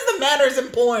that. Where's the manners in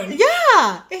porn?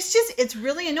 Yeah, it's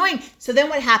really annoying. So then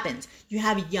what happens? You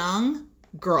have young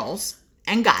girls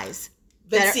and guys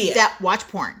that watch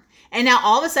porn. And now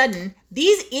all of a sudden,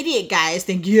 these idiot guys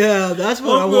think, yeah, that's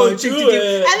what I want you to do.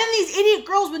 And then these idiot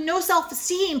girls with no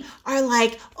self-esteem are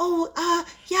like,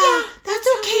 that's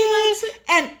okay.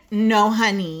 And no,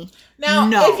 honey. Now,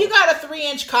 if you got a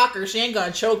 3-inch cocker, she ain't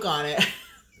gonna choke on it.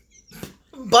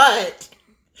 But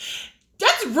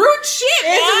that's rude shit,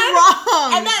 man. It's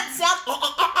wrong. And that sounds...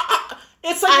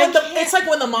 It's like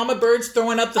when the mama bird's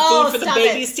throwing up the food for the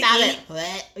babies to eat.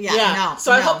 Yeah.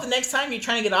 So I hope the next time you're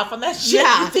trying to get off on that shit,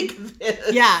 you think of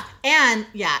this. Yeah. And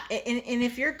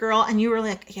if you're a girl and you were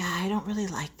like, yeah, I don't really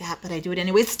like that, but I do it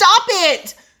anyway. Stop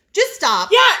it. Just stop.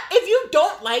 Yeah. If you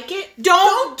don't like it,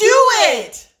 don't do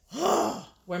it.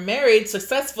 We're married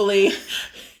successfully.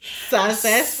 So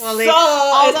it's not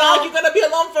like you're gonna be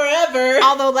alone forever.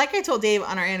 Although, like I told Dave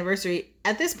on our anniversary,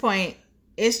 at this point,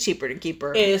 it's cheaper to keep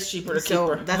her. It is cheaper to keep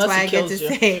her. That's why I get to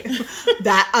say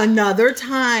that another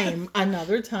time.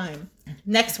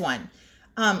 Next one.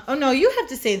 Oh no, you have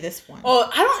to say this one. Oh,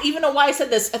 I don't even know why I said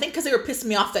this. I think because they were pissing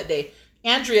me off that day.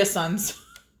 Andrea's sons.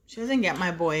 She doesn't get my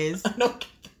boys. I don't get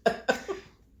that.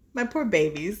 My poor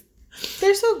babies.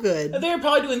 They're so good. They were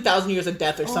probably doing 1,000 years of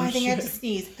death or some shit. I think I have to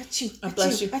sneeze. I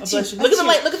bless you. Look at the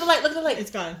light. Look at the light.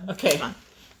 It's gone. Okay. It's gone.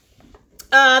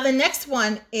 The next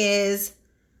one is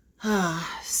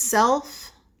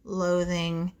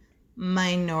loathing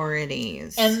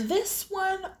minorities. And this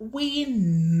one, we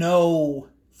know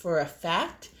for a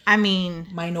fact. I mean,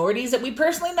 minorities that we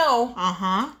personally know.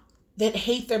 Uh-huh. That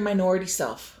hate their minority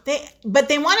self. But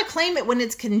they want to claim it when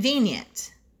it's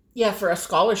convenient. Yeah, for a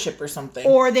scholarship or something.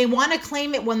 Or they want to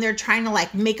claim it when they're trying to,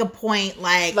 like, make a point,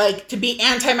 like to be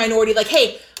anti-minority. Like,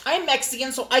 hey, I'm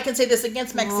Mexican, so I can say this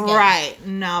against Mexican. Right.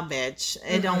 No, bitch.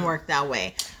 It don't work that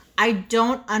way. I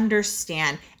don't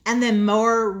understand. And then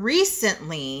more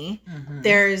recently,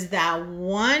 there's that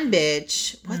one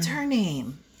bitch. What's her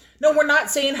name? No, we're not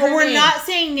saying her name. We're not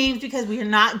saying names because we are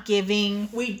not giving.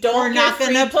 We're not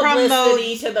going to promote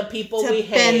to the people we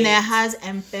hate. Pendejas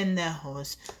and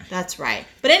pendejos. That's right.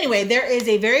 But anyway, there is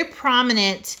a very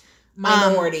prominent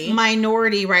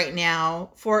minority right now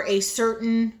for a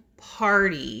certain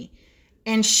party.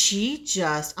 And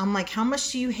I'm like, how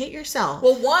much do you hate yourself?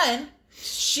 Well, one,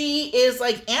 she is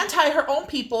like anti her own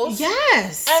people.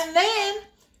 Yes. And then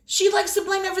she likes to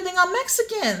blame everything on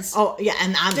Mexicans. Oh, yeah.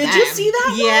 And Did you see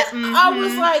that one? Yeah. I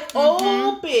was like,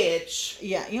 oh, bitch.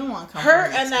 Yeah, you don't want to come her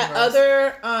and that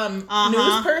other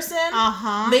news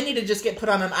person, they need to just get put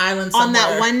on an island somewhere. On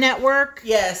that one network?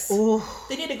 Yes. Ooh.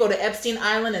 They need to go to Epstein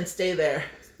Island and stay there.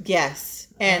 Yes.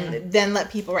 And then let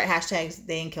people write hashtags,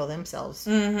 they and kill themselves.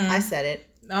 I said it.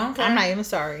 Okay. I'm not even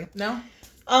sorry. No.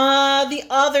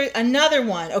 Another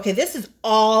one. Okay, this is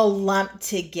all lumped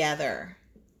together.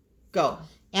 Go.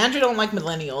 Andrew don't like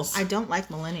millennials. I don't like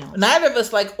millennials. Neither of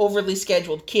us like overly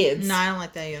scheduled kids. No, I don't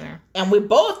like that either. And we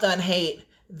both hate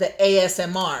the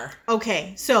ASMR.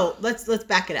 Okay, so let's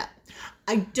back it up.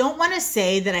 I don't want to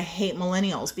say that I hate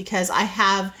millennials because I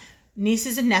have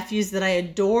nieces and nephews that I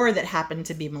adore that happen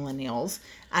to be millennials,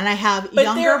 and I have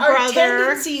younger brother. But there are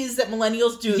tendencies that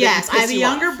millennials do. Yes, I have a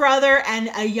younger brother and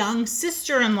a young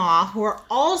sister-in-law who are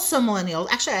also millennials.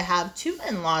 Actually, I have two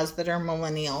in-laws that are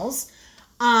millennials.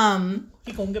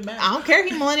 He gonna get mad. I don't care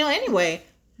if he's millennial anyway.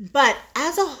 But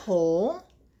as a whole,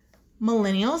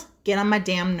 millennials get on my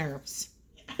damn nerves.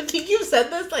 I think you've said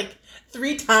this like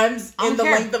 3 times in the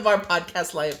length of our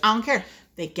podcast life. I don't care.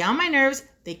 They get on my nerves.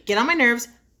 They get on my nerves.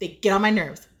 They get on my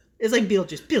nerves. It's like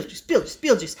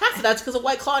Beetlejuice. That's because of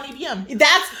White Claw and EBM.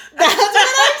 That's what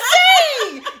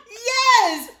I'm saying.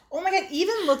 Yes. Oh my God.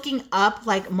 Even looking up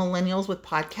like millennials with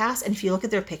podcasts, and if you look at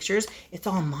their pictures, it's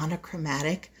all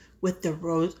monochromatic with the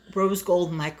rose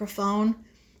gold microphone,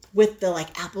 with the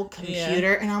like Apple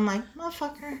computer, and I'm like,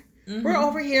 motherfucker, we're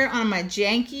over here on my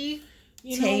janky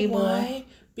table. Know why?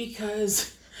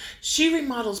 Because she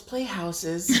remodels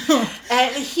playhouses,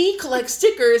 and he collects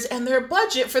stickers, and their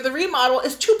budget for the remodel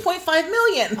is $2.5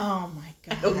 million. Oh my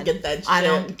God, I don't get that shit. I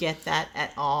don't get that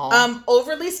at all.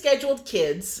 Overly scheduled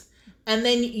kids, and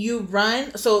then you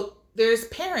run so. There's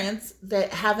parents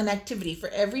that have an activity for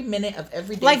every minute of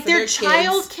every day. Like their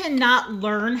child cannot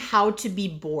learn how to be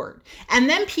bored. And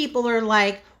then people are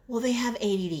like, well, they have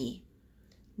ADD.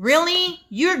 Really?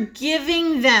 You're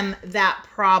giving them that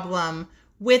problem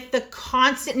with the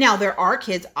constant. Now, there are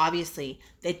kids, obviously,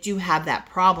 that do have that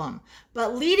problem.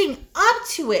 But leading up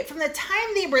to it, from the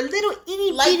time they were little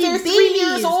itty bitty babies, 3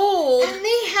 years old. And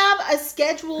they have a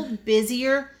schedule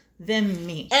busier than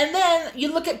me. And then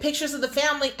you look at pictures of the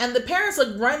family and the parents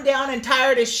look run down and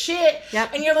tired as shit.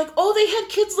 Yep. And you're like, oh, they had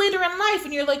kids later in life.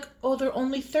 And you're like, oh, they're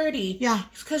only 30. Yeah.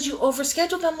 It's because you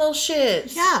overscheduled them little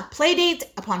shits. Yeah. Play dates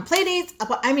upon play dates.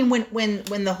 I mean,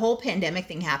 when the whole pandemic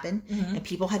thing happened and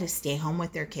people had to stay home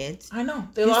with their kids. I know.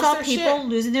 They lost their people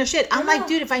losing their shit. I'm like,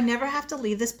 dude, if I never have to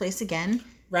leave this place again.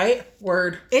 Right?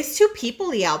 Word. It's too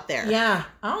people-y out there. Yeah.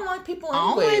 I don't like people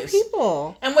anyways. I don't like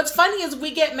people. And what's funny is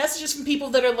we get messages from people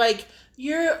that are like,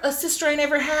 you're a sister I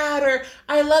never had, or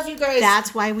I love you guys.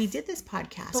 That's why we did this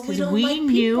podcast. Because we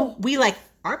knew we like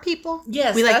our people.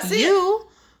 Yes, we like you.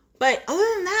 But other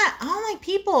than that, I don't like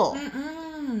people.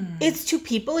 It's too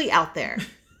people-y out there.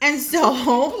 And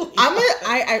so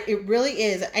it really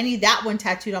is. I need that one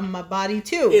tattooed on my body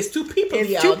too. It's too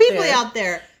people-y out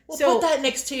there. Well, so put that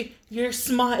next to your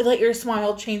smile. Let your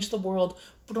smile change the world,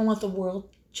 but don't let the world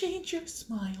change your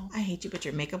smile. I hate you, but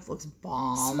your makeup looks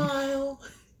bomb. Smile,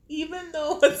 even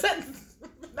though what's that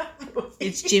movie?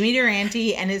 It's Jimmy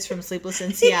Durante, and it's from Sleepless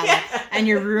in Seattle. Yeah. And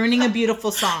you're ruining a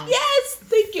beautiful song. Yes,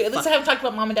 thank you. At least I haven't talked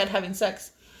about mom and dad having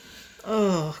sex.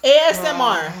 Oh,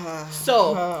 ASMR.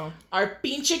 So, our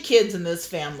pinche kids in this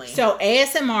family. So,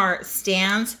 ASMR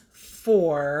stands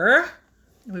for.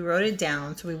 We wrote it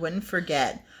down so we wouldn't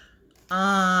forget.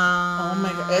 Oh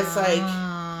my God. It's like.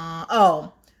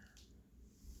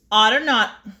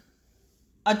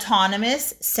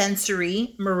 Autonomous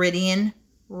sensory meridian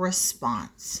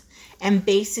response. And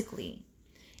basically,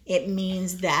 it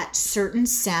means that certain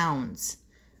sounds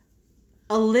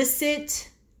elicit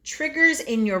triggers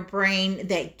in your brain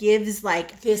that gives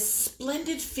like this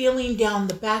splendid feeling down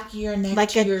the back of your neck,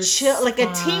 like a chill, like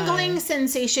a tingling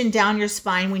sensation down your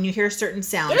spine when you hear certain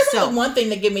sounds. There's only one thing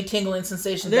that gives me tingling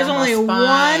sensation. There's down only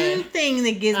my spine. one thing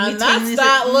that gives me and that's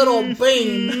that little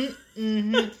bean.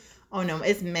 Oh no,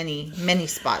 it's many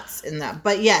spots in that.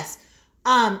 But yes,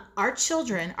 our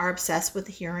children are obsessed with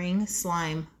hearing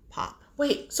slime pop.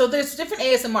 Wait, so there's different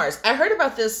ASMRs. I heard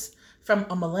about this from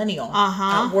a millennial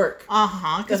at work.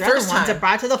 Because they're the ones that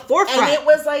brought it to the forefront. And it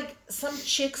was like some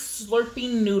chick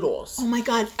slurping noodles. Oh my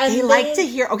God. And they like to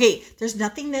hear, okay, there's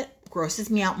nothing that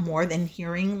grosses me out more than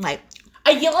hearing like,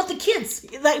 I yell at the kids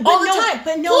like all the time.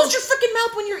 But close your freaking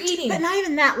mouth when you're eating. But not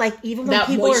even that. Like even when that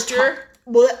people moisture,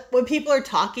 when people are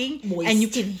talking and you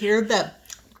can hear the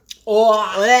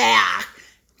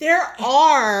there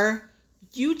are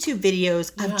YouTube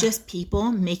videos of just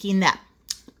people making that.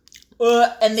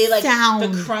 And they like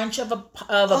sound. The crunch of a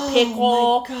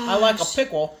pickle. I like a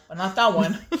pickle, but not that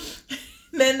one.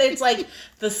 Then there's like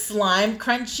the slime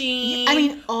crunching. I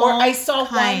mean, or I saw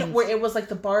one where it was like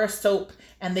the bar of soap,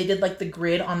 and they did like the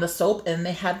grid on the soap, and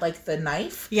they had like the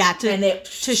knife. Yeah,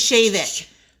 to shave it.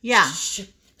 Yeah.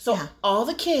 So all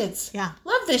the kids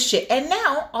love this shit, and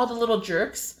now all the little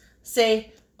jerks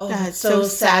say, "Oh, that's so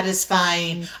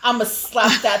satisfying." I'm going to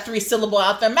slap that 3-syllable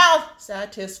out their mouth.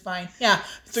 Satisfying. Yeah.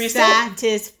 3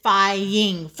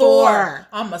 satisfying. 4.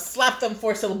 I'm going to slap them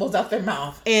 4 syllables out their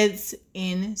mouth. It's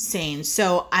insane.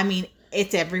 So, I mean,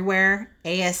 it's everywhere.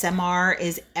 ASMR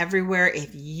is everywhere.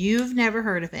 If you've never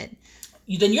heard of it,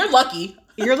 then you're lucky.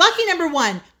 You're lucky, number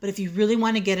one. But if you really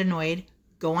want to get annoyed,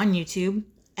 go on YouTube.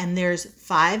 And there's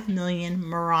 5 million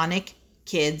moronic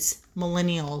kids,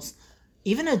 millennials,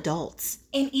 even adults.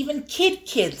 And even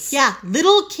kids. Yeah,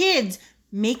 little kids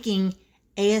making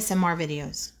ASMR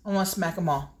videos. I want to smack them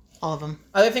all. All of them.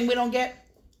 Other thing we don't get,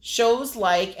 shows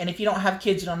like, and if you don't have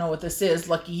kids, you don't know what this is,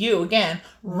 lucky you, again,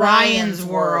 Ryan's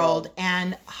World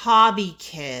and Hobby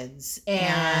Kids.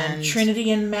 And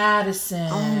Trinity and Madison.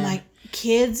 Oh my,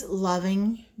 kids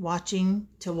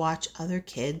watch other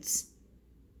kids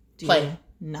play.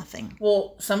 Nothing.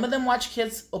 Well, some of them watch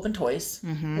kids open toys,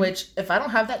 which if I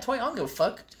don't have that toy, I don't give a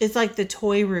fuck. It's like the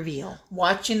toy reveal.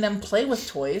 Watching them play with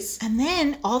toys. And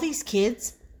then all these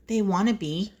kids, they want to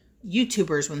be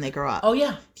YouTubers when they grow up. Oh,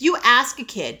 yeah. If you ask a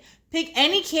kid, pick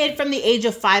any kid from the age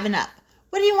of 5 and up,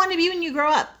 what do you want to be when you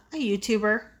grow up? A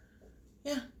YouTuber.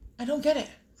 Yeah, I don't get it.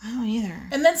 I don't either.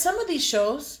 And then some of these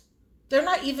shows, they're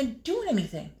not even doing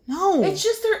anything. No. It's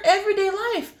just their everyday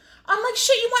life. I'm like,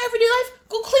 shit, you want everyday life?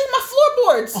 Go clean my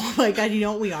floorboards. Oh my God, you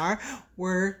know what we are?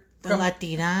 We're the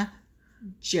Latina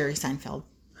Jerry Seinfeld.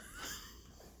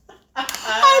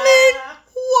 I mean,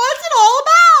 what's it all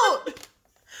about?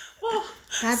 Well,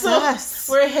 that's us.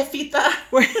 We're a jefita.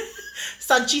 We're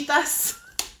Sanchitas.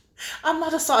 I'm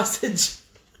not a sausage.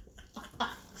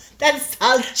 That's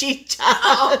salchicha.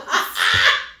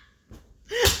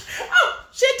 Oh,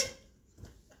 shit.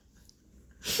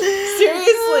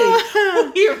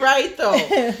 Seriously. You're right,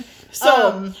 though.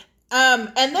 So,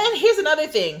 and then here's another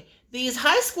thing. These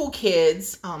high school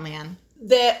kids. Oh, man.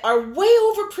 That are way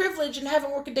overprivileged and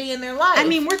haven't worked a day in their life. I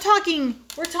mean, we're talking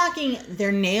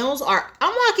their nails are,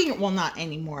 I'm walking, well, not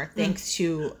anymore, thanks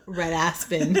to Red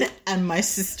Aspen and my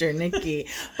sister Nikki.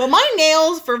 But my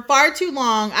nails, for far too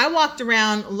long, I walked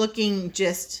around looking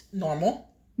just normal.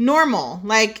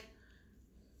 Like,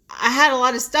 I had a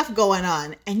lot of stuff going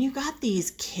on. And you got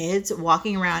these kids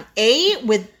walking around,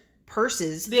 with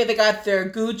purses. Yeah, they got their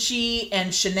Gucci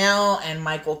and Chanel and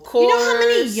Michael Kors. You know how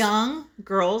many young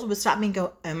girls would stop me and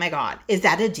go, oh my God, is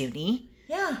that a Dooney?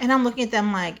 Yeah. And I'm looking at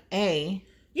them like, A.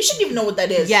 You shouldn't even know what that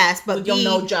is. Yes, but with your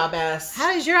no job ass.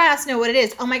 How does your ass know what it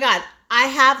is? Oh my God. I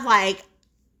have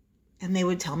and they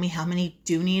would tell me how many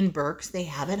Dooney and Burks they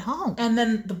have at home. And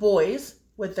then the boys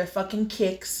with their fucking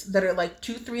kicks that are like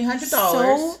 $200-$300.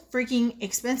 So freaking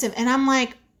expensive. And I'm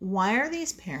like, why are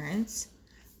these parents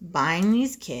buying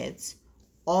these kids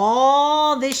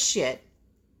all this shit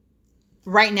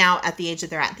right now at the age that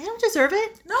they're at? They don't deserve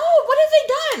it. No, what have they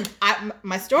done?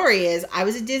 My story is, I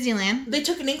was at Disneyland. They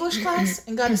took an English class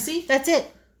and got a C. That's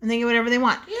it. And they get whatever they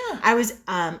want. Yeah. I was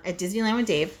at Disneyland with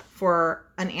Dave for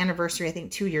an anniversary, I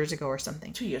think 2 years ago or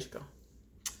something. 2 years ago.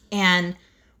 And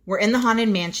we're in the Haunted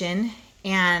Mansion,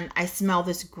 and I smell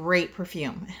this great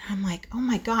perfume. And I'm like, oh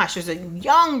my gosh, there's a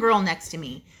young girl next to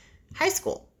me, high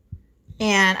school.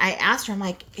 And I asked her, I'm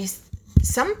like, is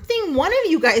something, one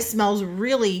of you guys smells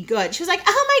really good. She was like,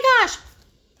 oh my gosh.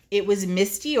 It was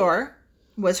Miss Dior,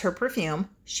 was her perfume.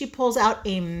 She pulls out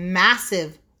a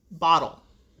massive bottle.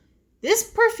 This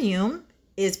perfume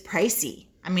is pricey.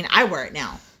 I mean, I wear it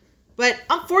now. But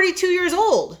I'm 42 years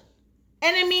old.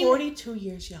 And I mean... 42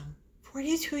 years young.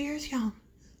 42 years young.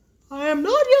 I am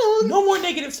not young. No more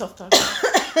negative self-talk.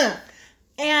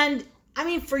 And... I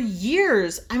mean, for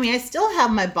years, I still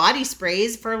have my body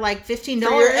sprays for like $15. For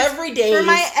your everyday. For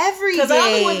my everyday. Because I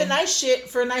only wear the nice shit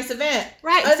for a nice event.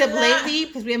 Right, except lately,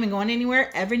 because we haven't been going anywhere,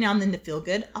 every now and then to feel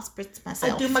good, I'll spritz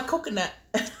myself. I do my coconut.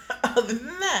 Other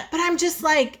than that. But I'm just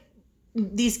like,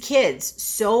 these kids,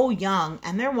 so young,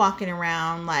 and they're walking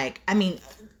around like,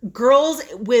 girls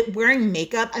with wearing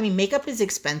makeup. Makeup is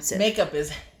expensive. Makeup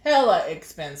is hella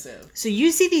expensive. So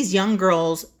you see these young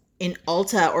girls in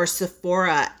Ulta or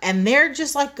Sephora, and they're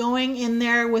just like going in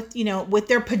there with, with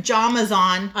their pajamas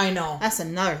on. I know. That's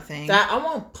another thing. I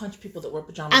won't punch people that wear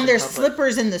pajamas. And their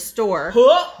slippers in the store.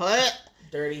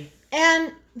 Dirty.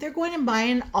 And they're going and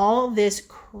buying all this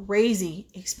crazy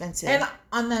expensive. And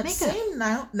on that makeup. Same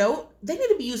note, they need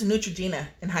to be using Neutrogena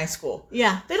in high school.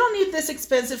 Yeah. They don't need this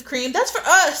expensive cream. That's for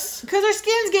us. Because our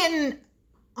skin's getting...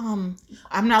 I'm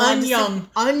not allowed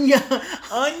unyoung.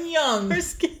 Unyoung. Her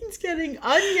skin's getting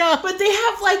unyoung. But they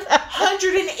have like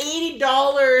 $180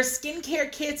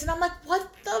 skincare kits, and I'm like,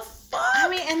 what the fuck?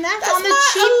 And that's on the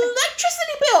cheap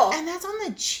electricity bill. And that's on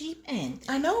the cheap end.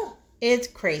 I know. It's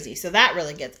crazy. So that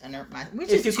really gets under my...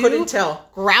 If you couldn't tell.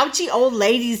 Grouchy old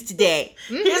ladies today.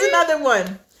 Mm-hmm. Here's another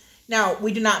one. Now,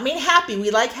 we do not mean happy. We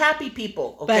like happy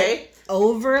people, okay? But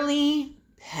overly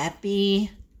peppy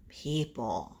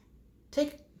people.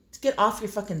 Get off your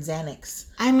fucking Xanax.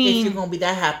 If you're going to be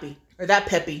that happy or that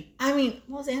peppy.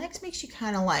 Xanax makes you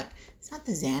kind of like, it's not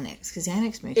the Xanax, because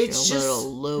Xanax makes you a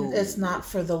little low. It's not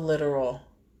for the literal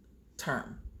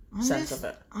term sense of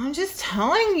it. I'm just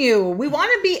telling you, we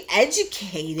want to be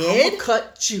educated. I'm going to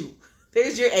cut you.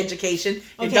 There's your education.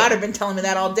 Your daughter been telling me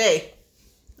that all day.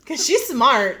 Because she's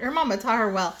smart. Her mama taught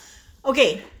her well.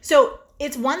 Okay, so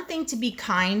it's one thing to be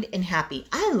kind and happy.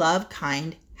 I love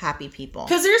kind, happy people.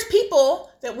 Because there's people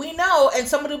that we know, and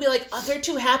somebody will be like, oh, they're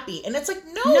too happy. And it's like,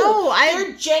 no,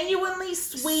 they're genuinely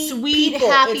sweet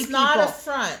people. Happy it's people. Not a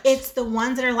front. It's the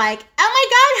ones that are like, oh my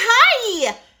God,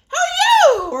 hi. How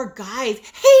are you? Or guys,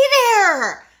 hey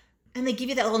there. And they give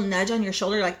you that little nudge on your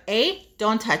shoulder like, hey,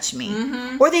 don't touch me.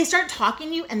 Mm-hmm. Or they start talking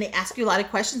to you and they ask you a lot of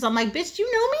questions. I'm like, bitch, do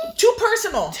you know me? Too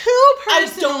personal.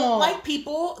 I don't like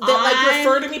people that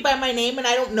refer to me by my name and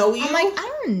I don't know you. I'm like,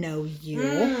 I don't know you.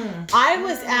 I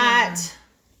was at,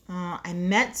 I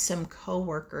met some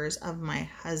coworkers of my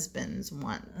husband's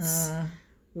once.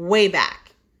 Way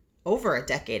back, over a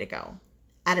decade ago,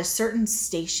 at a certain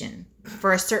station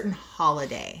for a certain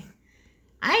holiday.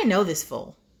 I didn't know this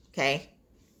fool, okay?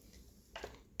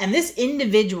 And this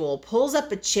individual pulls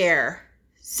up a chair,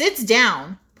 sits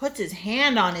down, puts his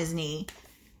hand on his knee,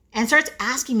 and starts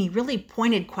asking me really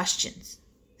pointed questions.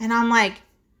 And I'm like,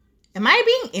 am I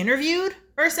being interviewed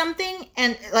or something?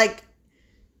 And like,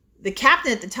 the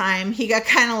captain at the time, he got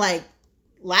kind of like,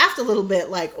 laughed a little bit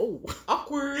like, oh.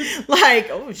 Awkward. Like,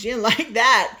 oh, she didn't like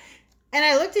that. And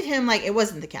I looked at him like, it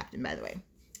wasn't the captain, by the way.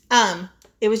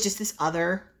 It was just this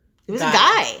other, it was a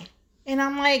guy. And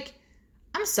I'm like,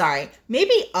 I'm sorry.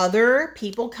 Maybe other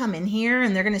people come in here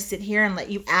and they're going to sit here and let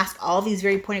you ask all these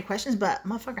very pointed questions, but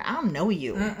motherfucker, I don't know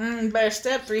you. Better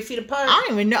step 3 feet apart. I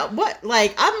don't even know what,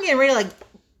 like, I'm getting ready to like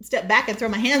step back and throw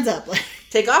my hands up. Like,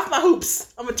 take off my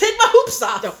hoops. I'm going to take my hoops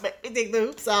off. Don't make me take the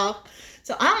hoops off.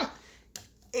 So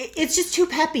it's just too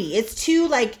peppy. It's too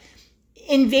like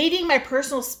invading my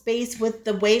personal space with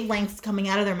the wavelengths coming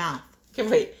out of their mouth. Okay,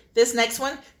 wait. This next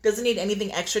one doesn't need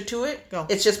anything extra to it. Go.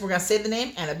 It's just we're going to say the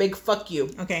name and a big fuck you.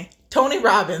 Okay. Tony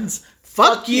Robbins.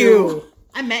 Fuck you.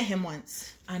 I met him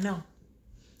once. I know.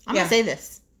 I'm going to say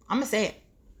this. I'm going to say it.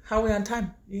 How are we on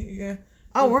time? Yeah.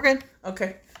 Oh, we're good.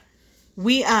 Okay.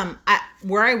 We,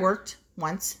 where I worked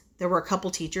once, there were a couple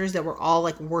teachers that were all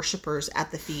like worshipers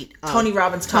at the feet of Tony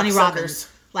Robbins. Tony Robbins.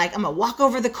 Like, I'm going to walk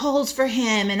over the coals for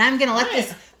him, and I'm going to let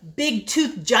this big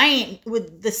tooth giant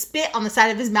with the spit on the side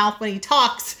of his mouth when he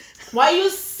talks. Why you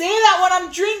say that when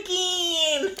I'm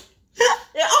drinking?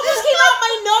 It almost came out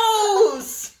my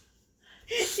nose.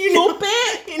 You know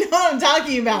what I'm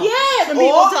talking about. Yeah. When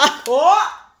people talk.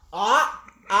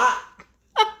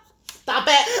 Stop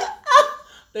it.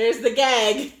 There's the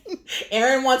gag.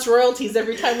 Aaron wants royalties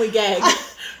every time we gag.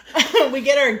 We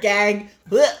get our gag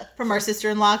from our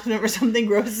sister-in-law whenever something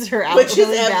grosses her out. Which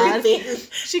really is everything.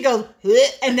 Bad. She goes,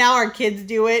 and now our kids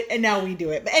do it, and now we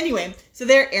do it. But anyway, so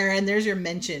there, Aaron, there's your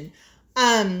mention.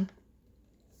 I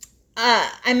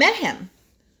met him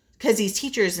because these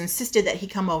teachers insisted that he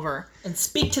come over and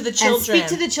speak to the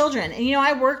children. And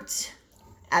I worked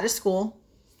at a school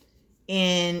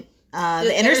in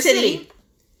the inner city,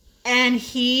 and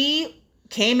he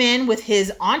came in with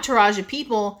his entourage of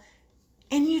people.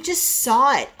 And you just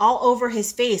saw it all over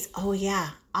his face. Oh,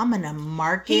 yeah. I'm going to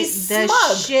market the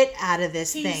shit out of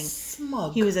this thing. He's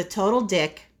smug. He was a total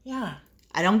dick. Yeah.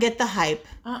 I don't get the hype.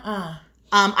 He got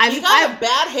a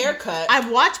bad haircut. I've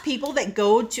watched people that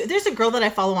go to... There's a girl that I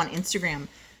follow on Instagram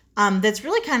that's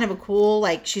really kind of a cool...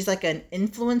 Like, she's like an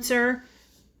influencer.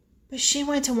 But she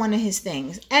went to one of his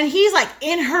things. And he's like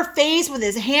in her face with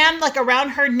his hand like around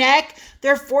her neck.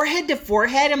 They're forehead to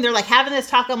forehead. And they're like having this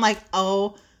talk. I'm like,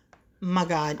 oh my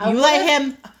God. I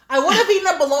would have eaten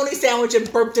a bologna sandwich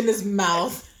and burped in his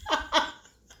mouth.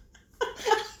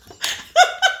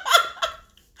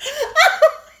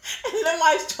 And then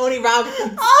watch Tony Robbins throw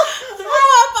up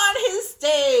on his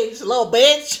stage. Little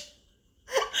bitch.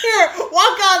 Here,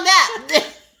 walk on that.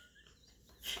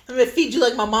 I'm going to feed you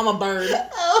like my mama bird.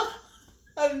 Oh,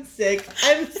 I'm sick.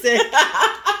 I'm sick. I'm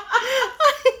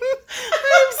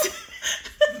sick.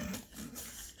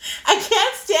 I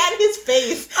can't stand his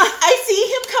face. I see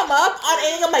him come up on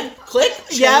anything. I'm like, click,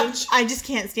 change. Yep, I just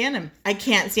can't stand him. I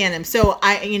can't stand him. So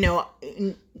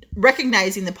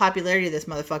recognizing the popularity of this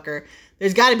motherfucker,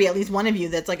 there's got to be at least one of you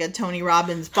that's like a Tony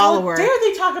Robbins follower. How dare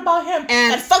they talk about him?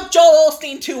 And fuck Joel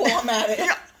Osteen too while I'm at it.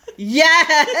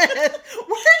 Yes!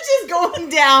 We're just going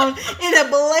down in a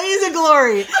blaze of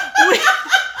glory.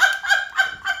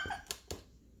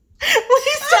 We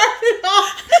started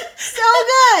off so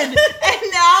good, and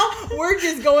now we're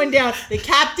just going down. A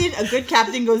good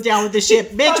captain goes down with the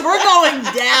ship. Bitch, we're going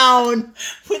down.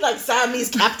 We like Siamese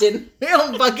captain. We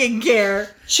don't fucking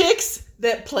care. Chicks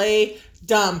that play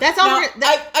dumb. That's all.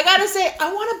 I gotta say,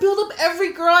 I want to build up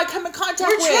every girl I come in contact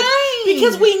with. Trying.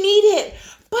 Because we need it.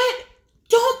 But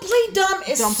don't play dumb,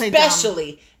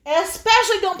 especially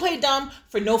don't play dumb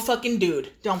for no fucking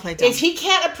dude. Don't play dumb. If he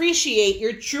can't appreciate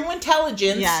your true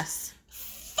intelligence, yes,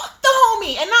 fuck the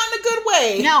homie, and not in a good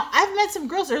way. Now, I've met some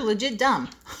girls that are legit dumb.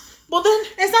 Well, then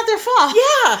it's not their fault.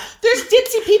 Yeah, there's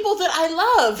ditzy people that I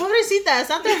love. Pobrecita, it's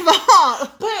not their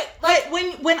fault. But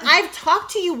when I've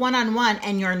talked to you one-on-one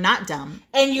and you're not dumb,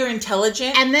 and you're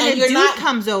intelligent, and then a dude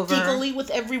comes over, giggly with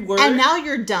every word, and now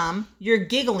you're dumb, you're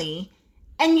giggly.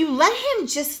 And you let him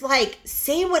just like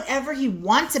say whatever he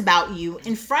wants about you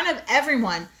in front of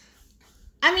everyone.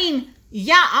 I mean,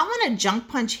 yeah, I want to junk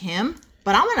punch him,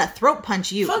 but I want to throat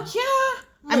punch you. Fuck yeah.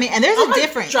 I mean, and there's a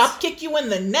difference. Drop kick you in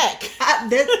the neck.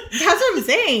 That's what I'm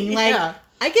saying. Like, yeah.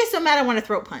 I get so mad I want to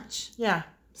throat punch. Yeah.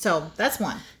 So that's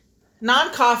one.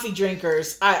 Non-coffee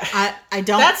drinkers. I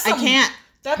can't.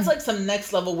 That's like some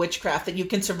next level witchcraft that you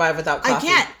can survive without coffee. I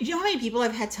can't. You know how many people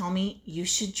I've had tell me, you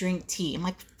should drink tea? I'm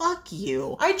like, fuck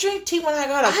you. I drink tea when I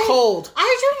got a cold.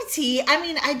 I drink tea. I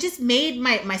mean, I just made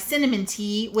my cinnamon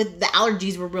tea with the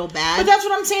allergies were real bad. But that's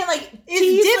what I'm saying. Like,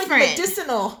 it's different. Like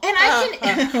medicinal. And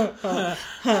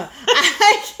I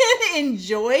can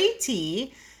enjoy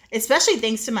tea, especially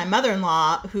thanks to my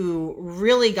mother-in-law who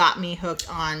really got me hooked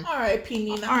on. R.I.P.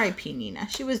 Nina. R.I.P. Nina.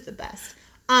 She was the best.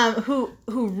 Who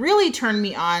really turned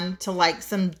me on to like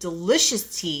some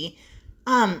delicious tea.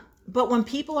 But when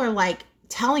people are like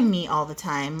telling me all the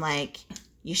time, like,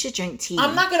 you should drink tea.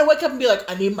 I'm not going to wake up and be like,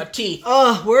 I need my tea.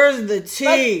 Oh, where's the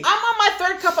tea? Like, I'm on my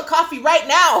third cup of coffee right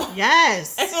now.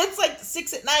 Yes. And it's like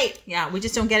 6 at night. Yeah, we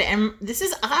just don't get it. And this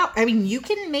is, you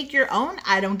can make your own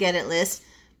I don't get it list.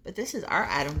 But this is our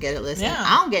I don't get it list. Yeah. And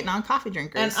I don't get non-coffee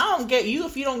drinkers. And I don't get you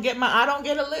if you don't get my I don't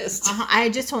get it list. I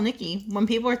just told Nikki, when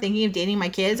people are thinking of dating my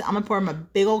kids, I'm going to pour them a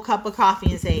big old cup of coffee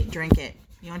and say, drink it.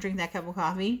 You don't drink that cup of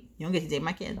coffee, you don't get to date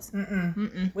my kids.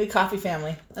 We coffee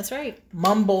family. That's right.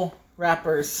 Mumble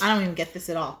rappers. I don't even get this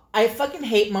at all. I fucking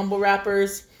hate mumble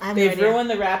rappers. They've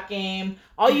ruined the rap game.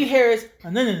 All you hear is yeah,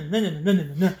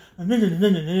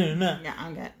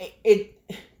 I'm good.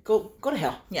 Go to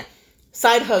hell. Yeah.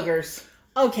 Side huggers.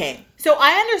 Okay, so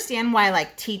I understand why,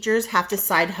 like, teachers have to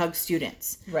side hug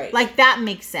students. Right. Like, that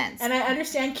makes sense. And I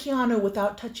understand Keanu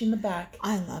without touching the back.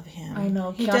 I love him. I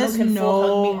know. He Keanu does can no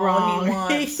full hug me wrong. All he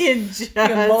wants. He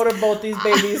can motorboat these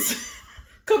babies.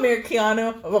 Come here,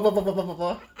 Keanu.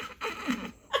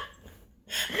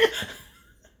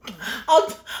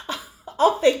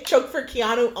 I'll fake choke for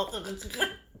Keanu.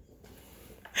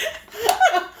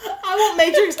 I won't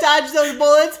Matrix dodge those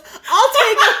bullets. I'll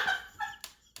take them.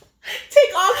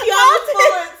 Take all Keanu's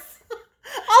bullets.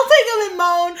 I'll take them in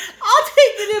moan. I'll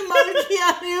take it in moan,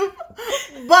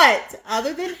 Keanu. But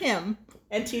other than him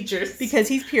and teachers, because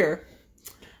he's pure,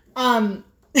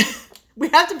 we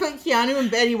have to put Keanu and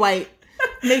Betty White.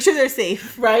 Make sure they're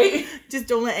safe, right? Just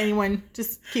don't let anyone.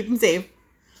 Just keep them safe.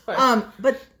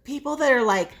 But people that are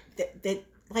like that,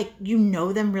 like you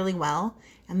know them really well,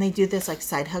 and they do this like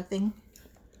side hug thing.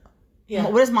 Yeah.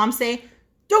 What does mom say?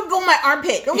 Don't go my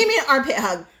armpit. Don't give me an armpit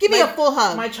hug. Give me a full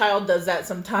hug. My child does that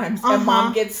sometimes. And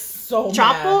Mom gets so mad.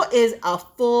 Chapo is a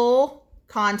full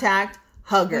contact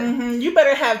hugger. Mm-hmm. You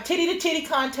better have titty to titty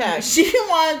contact. She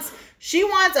wants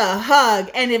a hug.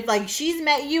 And if like she's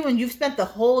met you and you've spent the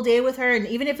whole day with her, and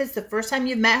even if it's the first time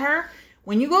you've met her,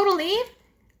 when you go to leave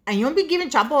and you won't be giving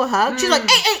Chapo a hug, she's like,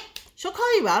 hey. She'll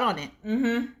call you out on it.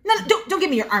 Mm-hmm. No, don't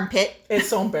give me your armpit. It's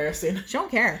so embarrassing. She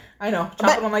don't care. I know.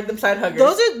 Chapo don't like them side huggers.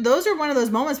 Those are one of those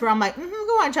moments where I'm like, go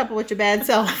on, Chapo, with your bad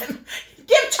self.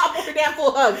 Give Chapo her damn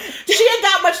full hug. She ain't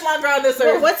got much longer on this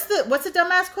earth. What's the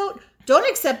dumbass quote? Don't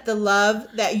accept the love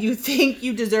that you think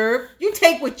you deserve. You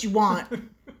take what you want.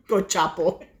 Go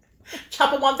Chapo.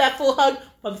 Chapo want that full hug.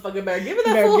 Motherfucker better give her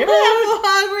that full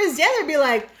hug. Whereas the other be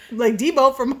like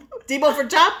Debo for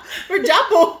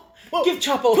Chapo. Give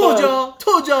Chapo a hug.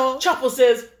 Told y'all. Chapo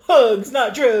says, hugs,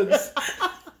 not drugs.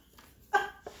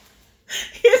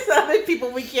 Here's the other people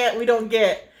we don't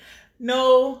get.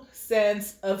 No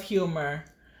sense of humor.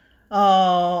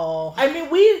 Oh. I mean,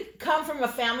 we come from a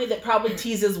family that probably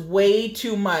teases way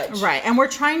too much. Right. And we're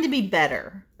trying to be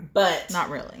better. But. Not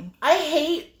really. I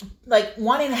hate,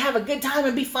 wanting to have a good time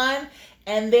and be fun.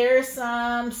 And there's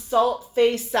some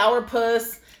salt-faced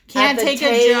sourpuss. Can't take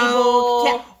table. A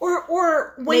joke.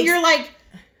 Or when you're like,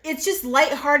 it's just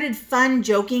lighthearted, fun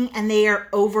joking, and they are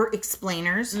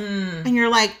over-explainers. And you're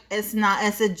like, it's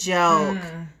a joke.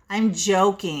 I'm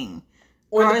joking.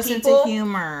 Or a the sense people, of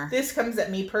humor. This comes at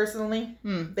me personally.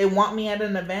 They want me at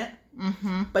an event,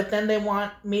 but then they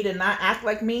want me to not act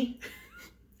like me.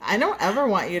 I don't ever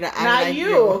want you to act not like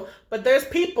you. But there's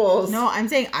people. No, I'm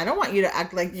saying I don't want you to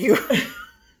act like you.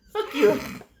 Fuck you.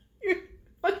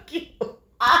 Fuck you.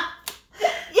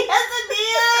 Yes, I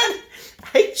did. I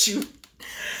hate you.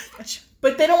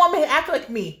 But they don't want me to act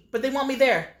like me. But they want me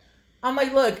there. I'm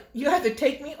like, look, you have to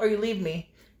take me or you leave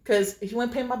me. Because if you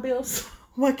want to pay my bills.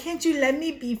 Why can't you let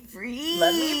me be free?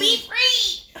 Let me be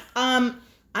free. I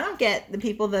don't get the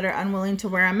people that are unwilling to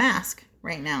wear a mask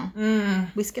right now.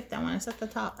 We skipped that one. It's at the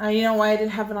top. You know why I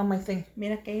didn't have it on my thing?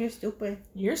 Mira que you're stupid.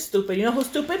 You're stupid. You know who's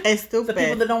stupid? It's stupid. The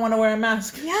people that don't want to wear a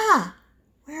mask. Yeah.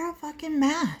 Wear a fucking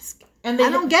mask. And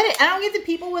I don't get it. I don't get the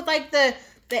people with like the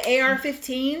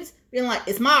AR-15s being like,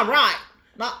 it's my right.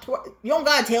 You don't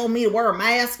gotta tell me to wear a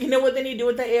mask. You know what they need to do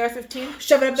with the AR-15?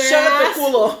 Shove it up their ass. Shove it up their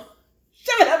culo.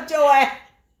 Shove it up your ass.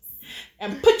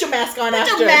 And put your mask on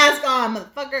after. Put your mask on,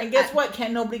 motherfucker. And guess what?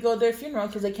 Can't nobody go to their funeral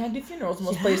because they can't do funerals in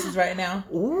most places right now.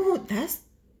 Ooh,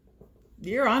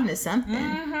 you're on to something.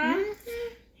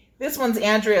 This one's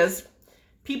Andrea's.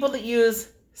 People that use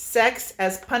sex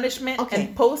as punishment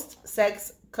and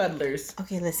post-sex cuddlers.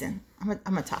 Okay, listen. I'm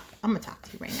gonna talk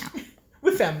to you right now.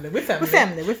 We're family.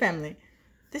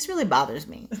 This really bothers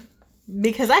me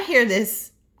because I hear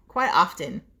this quite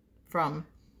often from.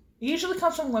 It usually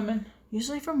comes from women.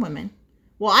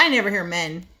 Well, I never hear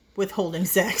men withholding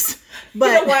sex. But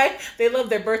you know why? They love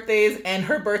their birthdays and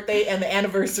her birthday and the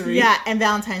anniversary. Yeah, and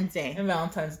Valentine's Day.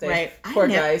 Right. Poor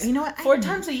guys. You know what? 4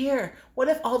 times a year. What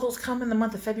if all those come in the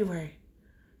month of February?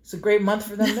 It's a great month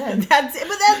for them then. That's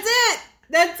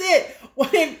it.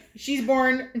 What if she's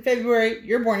born in February,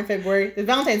 you're born in February, there's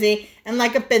Valentine's Day, and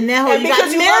like a pendejo, you got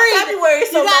married. February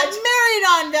so you got married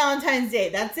on Valentine's Day.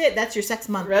 That's it. That's your sex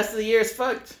month. The rest of the year is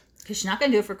fucked. Because she's not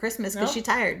going to do it for Christmas because she's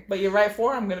tired. But you're right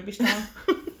for I'm going to be strong.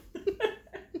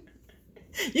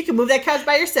 You can move that couch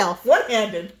by yourself.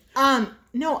 One-handed.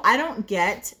 No, I don't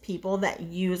get people that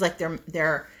use like they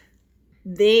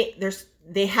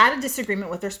had a disagreement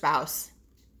with their spouse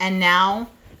and now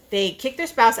they kick their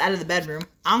spouse out of the bedroom.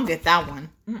 I don't get that one.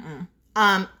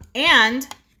 And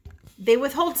they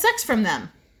withhold sex from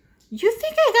them. You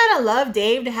think I gotta love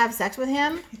Dave to have sex with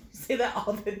him? You say that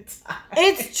all the time.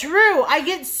 It's true. I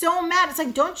get so mad. It's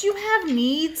like, don't you have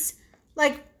needs?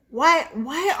 Like, why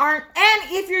aren't,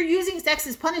 and if you're using sex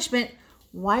as punishment,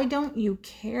 why don't you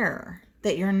care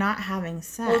that you're not having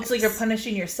sex? Well, it's like you're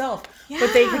punishing yourself. Yeah.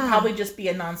 But they could probably just be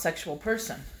a non-sexual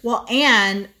person. Well,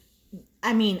 and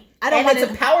I mean, I don't want to.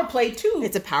 It's a power play too.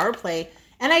 It's a power play.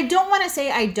 And I don't want to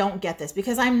say I don't get this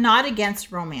because I'm not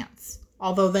against romance.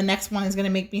 Although the next one is going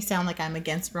to make me sound like I'm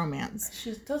against romance.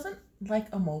 She doesn't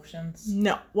like emotions.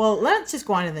 No. Well, let's just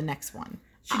go on to the next one.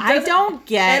 I don't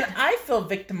get... And I feel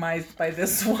victimized by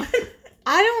this one.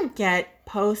 I don't get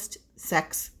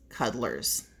post-sex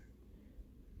cuddlers.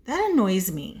 That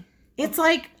annoys me. It's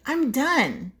like, I'm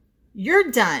done.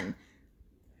 You're done.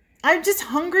 I'm just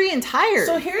hungry and tired.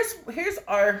 So here's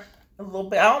our a little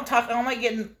bit. I don't like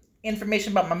getting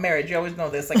information about my marriage. You always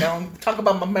know this. Like, I don't talk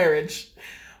about my marriage.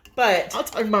 But I'll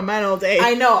talk about mine all day.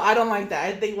 I know. I don't like that.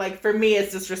 I think, like, for me,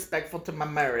 it's disrespectful to my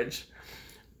marriage.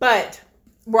 But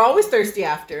we're always thirsty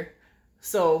after.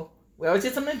 So We always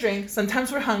get something to drink.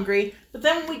 Sometimes we're hungry. But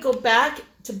then when we go back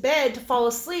to bed to fall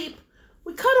asleep,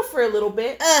 we cuddle for a little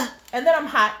bit. And then I'm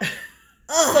hot.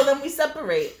 So then we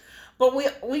separate. But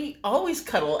we always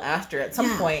cuddle after at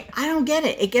some point. I don't get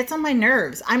it. It gets on my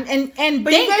nerves. But thank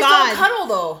you guys don't cuddle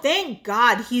though. Thank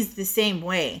God he's the same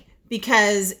way.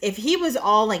 Because if he was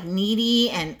all like needy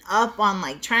and up on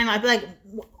like trying, I'd be like,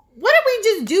 what did we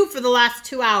just do for the last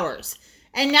 2 hours?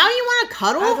 And now you want to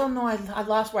cuddle? I don't know. I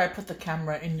lost where I put the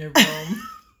camera in your room.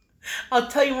 I'll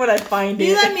tell you when I find it.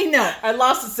 You let me know. I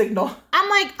lost the signal. I'm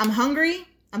like, I'm hungry.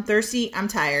 I'm thirsty. I'm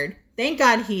tired. Thank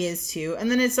God he is too.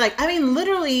 And then it's like, I mean,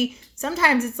 literally,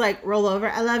 sometimes it's like, roll over.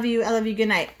 I love you. Good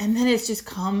night. And then it's just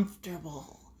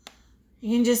comfortable.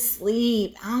 You can just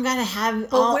sleep. I don't got to have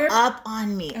it all up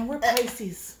on me. And we're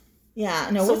Pisces. Yeah.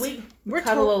 No, so we're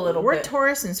cuddle a little bit. We're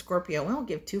Taurus and Scorpio. We don't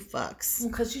give two fucks.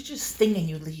 Because you just sting and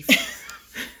you leave.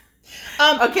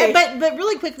 Okay. But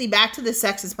really quickly, back to the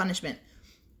sex as punishment.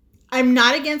 I'm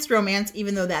not against romance,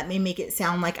 even though that may make it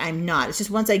sound like I'm not. It's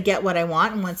just once I get what I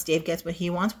want and once Dave gets what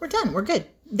he wants, we're done. We're good.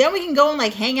 Then we can go and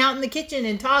like hang out in the kitchen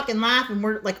and talk and laugh and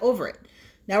we're like over it.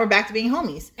 Now we're back to being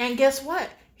homies. And guess what?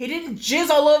 He didn't jizz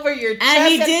all over your chest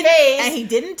and face. And he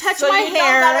didn't touch so my you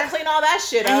hair. Gotta clean all that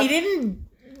shit up. And he didn't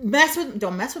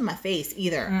don't mess with my face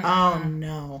either. Mm-mm. Oh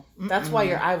no. Mm-mm. That's why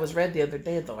your eye was red the other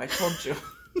day though. I told you.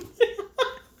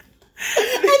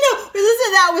 I know. We listened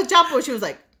to that with Chapo. She was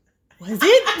like, was it?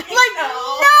 Like,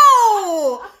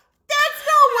 no! That's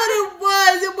not what it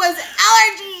was. It was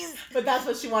allergies. But that's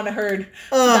what she wanted heard.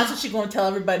 So that's what she's going to tell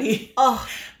everybody. Oh,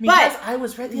 because I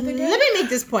was red the other day. Let me make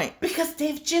this point. Because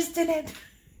Dave jizzed in it.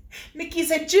 Nikki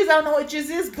said jizz. I don't know what jizz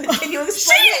is, but can you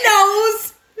explain She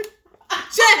knows.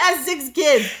 She has 6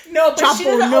 kids. No, but Chapo she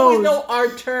doesn't always know our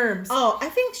terms. Oh, I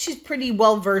think she's pretty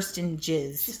well versed in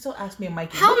jizz. She still asked me,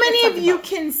 Mikey. How many of you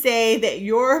can say that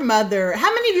your mother,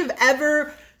 how many of you have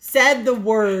ever said the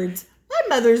words, my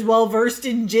mother's well versed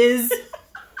in jizz?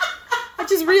 I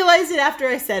just realized it after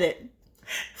I said it.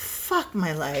 Fuck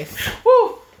my life.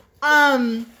 Woo.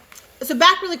 So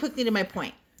back really quickly to my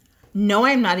point. No,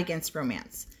 I'm not against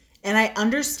romance. And I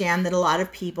understand that a lot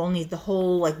of people need the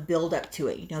whole like build up to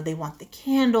it. You know, they want the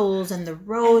candles and the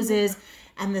roses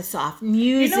and the soft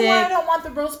music. You know why I don't want the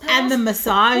rose petals? And the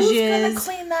massages. Who's going to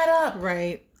clean that up?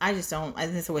 Right. I just don't. I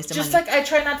think it's a waste of money. Just like I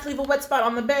try not to leave a wet spot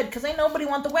on the bed because ain't nobody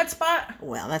want the wet spot.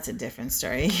 Well, that's a different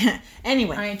story.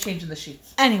 Anyway. I ain't changing the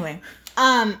sheets. Anyway.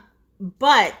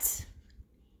 But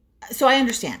so I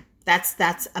understand.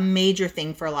 That's a major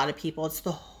thing for a lot of people. It's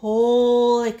the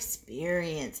whole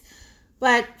experience.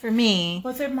 But for me,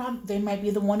 but their mom, they might be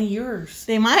the one of yours.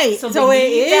 They might. So it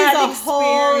is a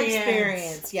whole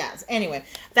experience. Yes. Anyway,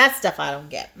 that stuff I don't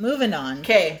get. Moving on.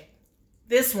 Okay.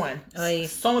 This one.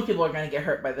 So many people are going to get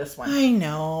hurt by this one. I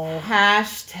know.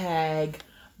 Hashtag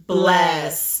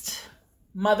blessed.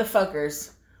 Motherfuckers.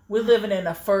 We're living in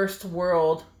a first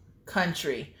world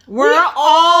country. We're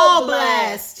all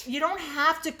blessed. You don't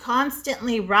have to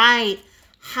constantly write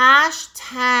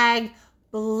hashtag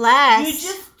blessed. You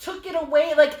just took it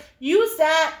away. Like, use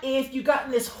that if you got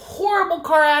in this horrible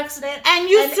car accident. And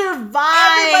you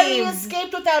survived. Everybody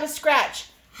escaped without a scratch.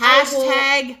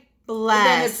 Hashtag blessed.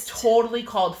 Then it's totally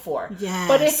called for. Yes.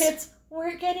 But if it's,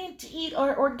 we're getting to eat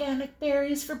our organic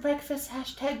berries for breakfast,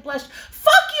 hashtag blessed.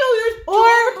 Fuck you,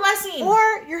 you're a blessing.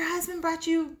 Or your husband brought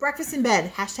you breakfast in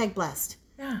bed, hashtag blessed.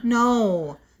 Yeah.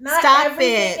 No. Not Stop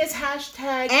everything it. is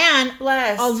hashtag and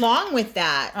blessed. Along with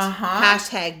that,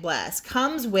 hashtag blessed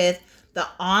comes with the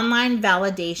online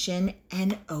validation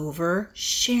and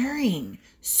oversharing.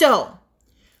 So,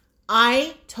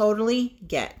 I totally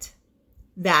get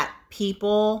that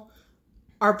people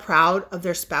are proud of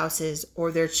their spouses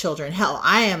or their children. Hell,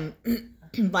 I am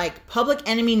like public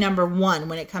enemy number 1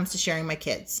 when it comes to sharing my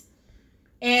kids.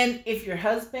 And if your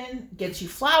husband gets you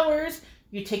flowers,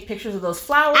 you take pictures of those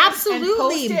flowers.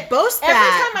 Absolutely. And boast that.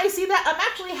 Every time I see that, I'm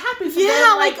actually happy for them.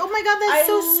 Yeah, like, oh my God, that's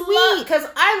so sweet. Because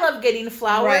I love getting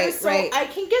flowers, so I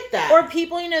can get that. Or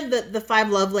people, you know, the 5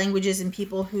 love languages, and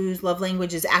people whose love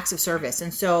language is acts of service.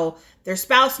 And so their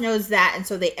spouse knows that, and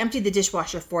so they empty the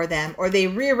dishwasher for them, or they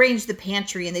rearrange the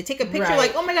pantry, and they take a picture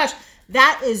like, oh my gosh,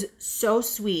 that is so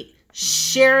sweet.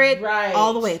 Share it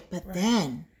all the way. But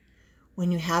then when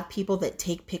you have people that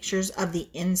take pictures of the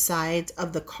insides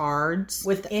of the cards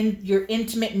within your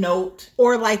intimate note,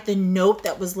 or like the note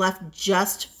that was left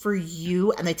just for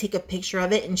you, and they take a picture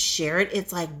of it and share it,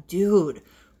 it's like, dude,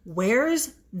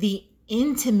 where's the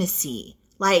intimacy?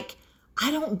 Like, I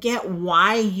don't get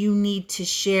why you need to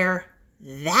share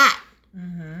that.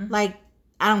 Like,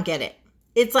 I don't get it.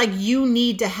 It's like you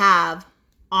need to have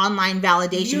online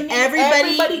validation.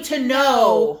 Everybody to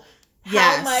know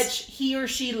how much he or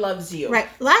she loves you. Right.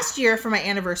 Last year for my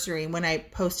anniversary, when I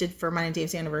posted for mine and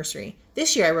Dave's anniversary,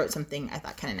 this year I wrote something I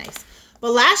thought kind of nice.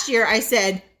 But last year I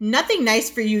said, nothing nice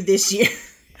for you this year.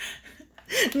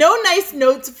 No nice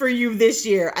notes for you this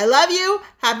year. I love you.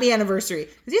 Happy anniversary.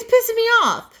 Because he's pissing me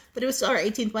off. But it was still our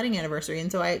 18th wedding anniversary.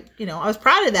 And so I was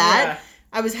proud of that. Yeah.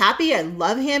 I was happy. I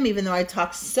love him, even though I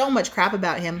talk so much crap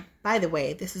about him. By the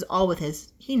way, this is all with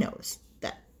he knows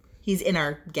that he's in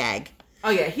our gag. Oh,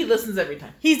 yeah. He listens every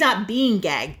time. He's not being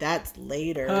gagged. That's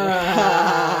later.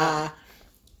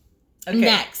 Okay.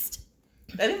 Next.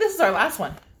 I think this is our last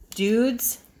one.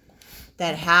 Dudes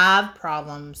that have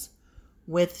problems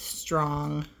with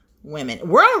strong women.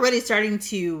 We're already starting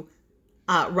to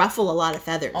ruffle a lot of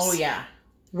feathers. Oh, yeah.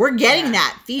 We're getting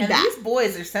that feedback. And these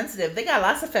boys are sensitive. They got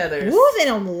lots of feathers. Ooh, they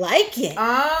don't like it.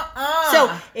 So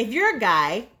if you're a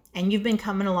guy and you've been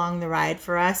coming along the ride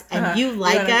for us and you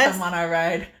like us. Come on our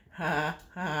ride.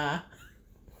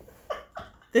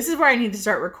 This is where I need to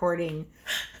start recording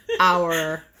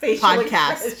our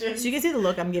podcast. So you can see the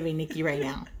look I'm giving Nikki right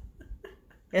now.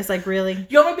 It's like, really?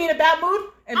 You want me to be in a bad mood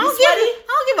and be sweaty? I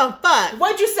don't give a fuck.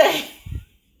 What'd you say?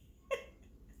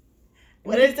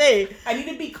 What did I say? I need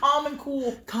to be calm and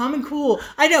cool. Calm and cool.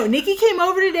 I know. Nikki came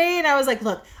over today and I was like,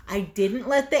 look, I didn't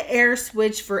let the air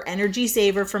switch for energy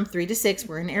saver from 3 to 6.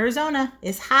 We're in Arizona.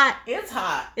 It's hot. It's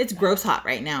hot. It's gross hot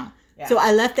right now. Yeah. So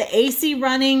I left the AC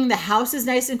running. The house is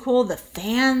nice and cool. The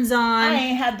fan's on. I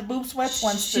ain't had the boob sweats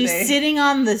once today. She's sitting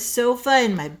on the sofa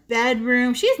in my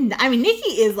bedroom. Nikki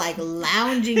is like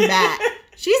lounging back.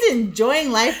 She's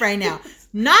enjoying life right now.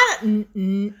 Not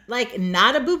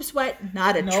a boob sweat,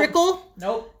 not a trickle.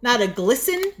 Nope. Not a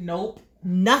glisten. Nope.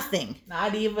 Nothing.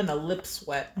 Not even a lip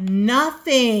sweat.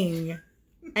 Nothing.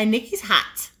 And Nikki's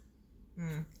hot.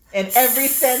 In every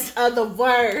sense of the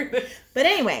word. But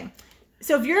anyway,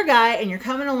 so if you're a guy and you're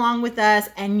coming along with us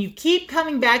and you keep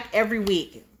coming back every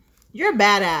week, you're a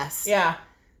badass. Yeah.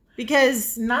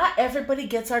 Because not everybody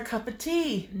gets our cup of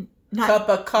tea. Cup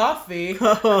of coffee.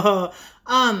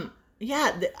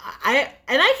 Yeah,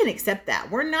 I can accept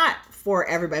that. We're not for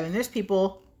everybody. I mean, there's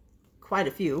people, quite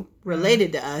a few,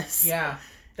 related to us. Yeah.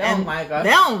 They don't like us.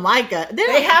 They don't like us.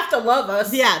 They have to love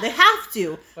us. Yeah, they have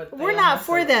to. But we're not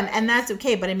for them, and that's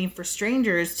okay. But I mean, for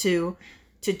strangers to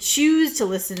choose to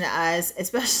listen to us,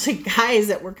 especially guys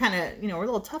that we're kind of, we're a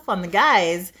little tough on the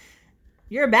guys,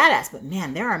 you're a badass. But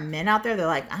man, there are men out there, they're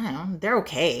like, I don't know, they're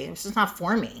okay. It's just not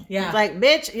for me. Yeah. It's like,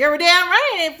 bitch, you're damn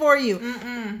right it ain't for you.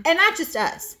 Mm-mm. And not just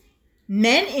us.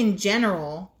 Men in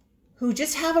general who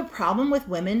just have a problem with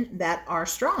women that are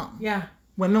strong. Yeah.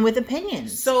 Women with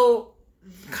opinions. So,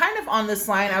 kind of on this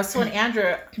line, I was telling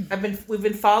Andrea, we've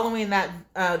been following that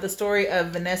the story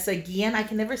of Vanessa Guillen. I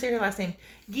can never say her last name.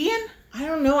 Guillen? I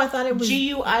don't know. I thought it was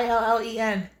Guillen.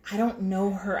 I don't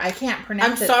know her. I can't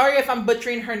pronounce it. I'm sorry if I'm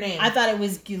butchering her name. I thought it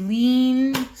was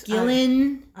Gillen.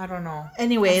 I don't know.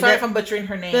 Anyway, I'm sorry if I'm butchering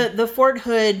her name. The Fort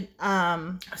Hood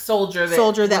soldier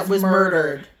that was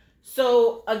murdered.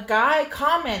 So a guy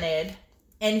commented,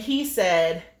 and he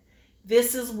said,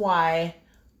 "This is why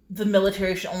the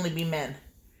military should only be men."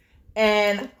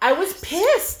 And I was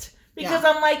pissed because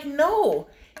I'm like, no,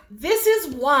 this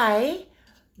is why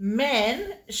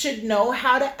men should know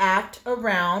how to act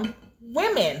around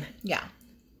women. Yeah.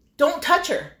 Don't touch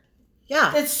her.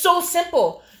 Yeah. It's so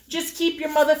simple. Just keep your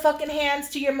motherfucking hands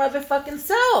to your motherfucking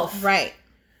self. Right.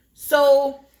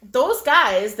 So those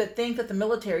guys that think that the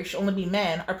military should only be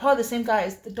men are probably the same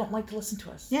guys that don't like to listen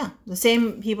to us. Yeah. The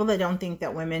same people that don't think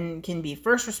that women can be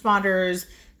first responders,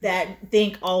 that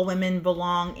think all women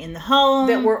belong in the home.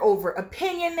 That we're over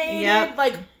opinionated. Yep.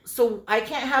 Like, so I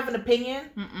can't have an opinion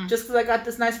just because I got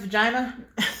this nice vagina?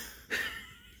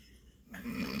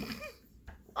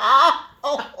 I'm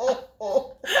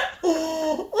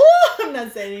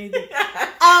not saying anything.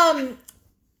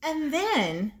 And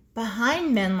then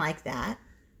behind men like that,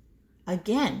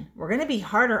 again, we're going to be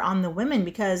harder on the women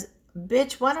because,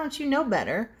 bitch, why don't you know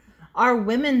better? Are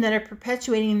women that are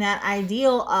perpetuating that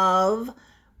ideal of,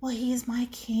 well, he's my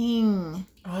king.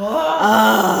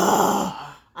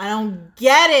 I don't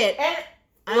get it. And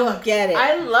I don't get it.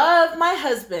 I love my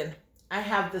husband. I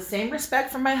have the same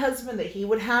respect for my husband that he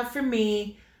would have for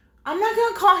me. I'm not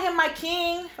going to call him my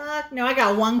king. Fuck no, I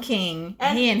got one king.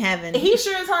 And he in heaven. He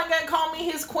sure as hell ain't going to call me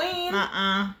his queen.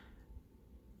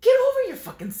 Get over your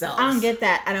fucking selves. I don't get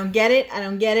that. I don't get it.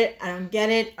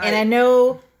 And I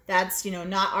know that's,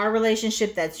 not our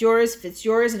relationship. That's yours. If it's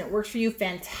yours and it works for you,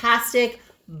 fantastic.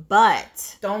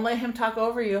 But don't let him talk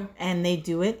over you. And they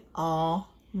do it all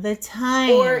the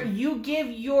time. Or you give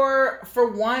for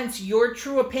once, your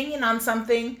true opinion on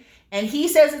something and he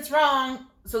says it's wrong.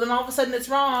 So then all of a sudden it's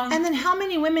wrong. And then how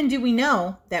many women do we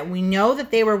know that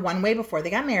they were one way before they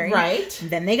got married? Right.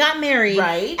 Then they got married.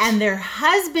 Right. And their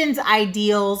husband's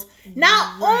ideals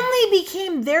not only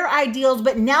became their ideals,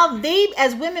 but now they,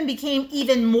 as women, became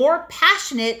even more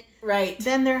passionate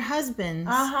than their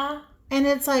husbands. And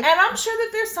it's like... And I'm sure that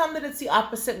there's some that it's the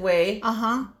opposite way.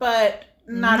 But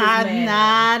not as many.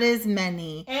 Not as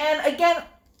many. And again,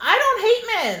 I don't hate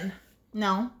men.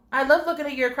 No. I love looking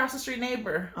at your across the street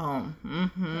neighbor. Oh.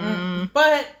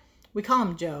 But... We call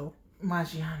him Joe.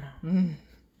 Maggiano.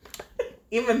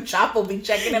 Even Chapo be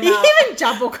checking him out. Even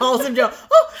Chapo calls him Joe.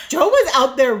 Oh, Joe was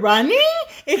out there running?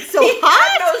 It's so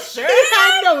hot. He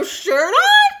had no shirt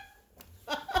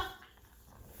on.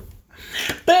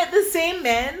 But the same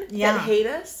men that hate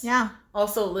us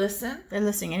also listen. They're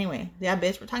listening anyway. Yeah,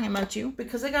 bitch, we're talking about you.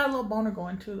 Because they got a little boner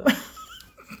going too, though.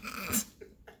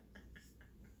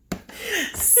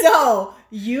 So,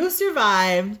 you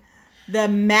survived the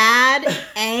mad,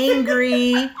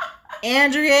 angry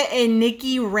Andrea and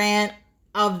Nikki rant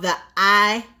of the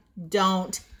I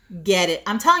don't get it.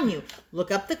 I'm telling you,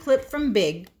 look up the clip from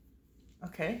Big.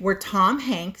 Okay. Where Tom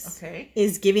Hanks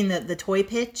is giving the toy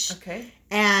pitch. Okay.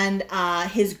 And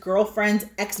his girlfriend's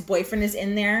ex-boyfriend is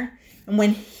in there. And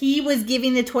when he was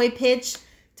giving the toy pitch,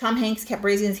 Tom Hanks kept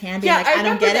raising his hand, being like, I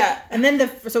don't get it. And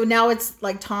then so now it's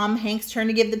like Tom Hanks' turn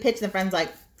to give the pitch, and the friend's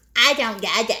like, I don't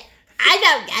get it. I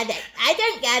don't get it. I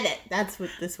don't get it. That's what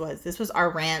this was. This was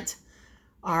our rant.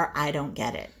 Our I don't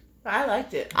get it. I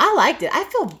liked it. I liked it. I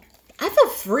feel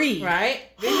free. Right?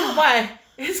 You know why?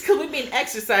 It's because we're being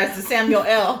exercised to Samuel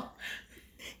L.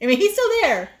 I mean, he's still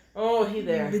there. Oh, he's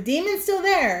there. The demon's still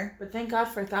there. But thank God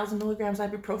for 1,000 milligrams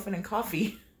ibuprofen and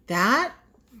coffee.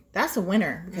 That's a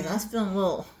winner, because I was feeling a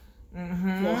little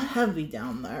heavy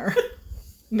down there.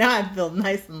 Now I feel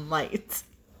nice and light.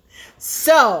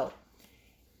 So,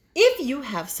 if you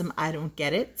have some I don't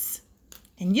get it's,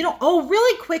 and you don't,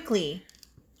 really quickly,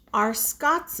 our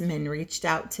Scotsman reached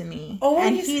out to me.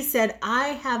 And he said, I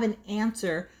have an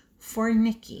answer for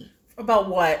Nikki. About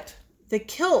what? The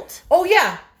kilt. Oh,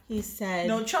 yeah. He said.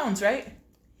 No chones, right?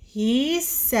 He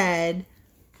said,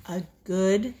 a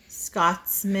good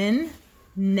Scotsman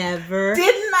never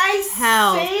Didn't I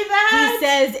say that? He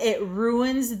says it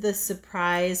ruins the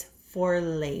surprise for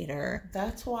later.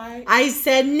 That's why. I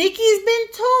said, Nikki's been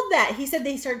told that. He said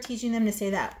they start teaching them to say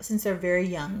that since they're very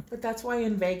young. But that's why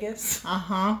in Vegas.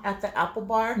 At the Apple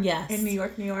Bar. Yes. In New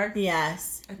York.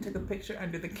 Yes. I took a picture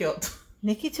under the kilt.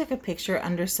 Nikki took a picture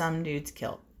under some dude's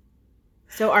kilt.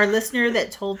 So our listener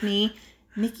that told me,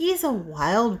 Nikki is a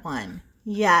wild one.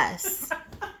 Yes.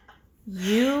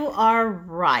 You are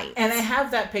right. And I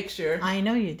have that picture. I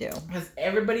know you do. Because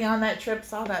everybody on that trip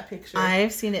saw that picture.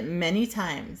 I've seen it many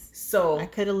times. So I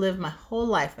could have lived my whole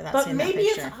life without seeing that picture.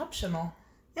 But maybe it's optional.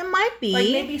 It might be. Like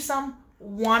maybe some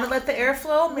want to let the air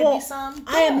flow. Maybe some don't.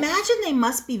 I imagine they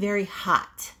must be very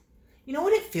hot. You know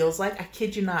what it feels like? I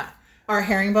kid you not. Our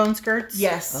herringbone skirts?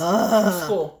 Yes.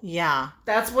 School. Yeah.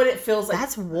 That's what it feels like.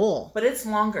 That's wool. But it's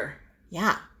longer.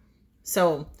 Yeah.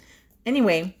 So,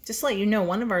 anyway, just to let you know,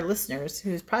 one of our listeners,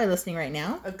 who's probably listening right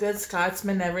now. A good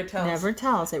Scotsman never tells. Never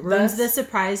tells. It ruins the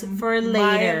surprise for later.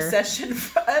 My obsession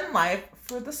in life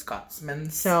for the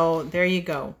Scotsman. So, there you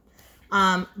go.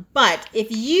 But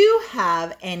if you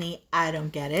have any I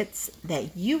don't get it's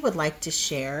that you would like to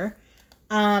share,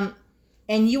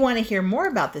 and you want to hear more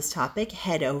about this topic,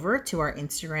 head over to our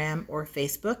Instagram or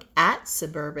Facebook at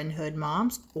Suburban Hood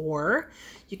Moms, or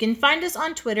you can find us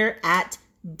on Twitter at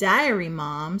Diary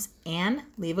Moms and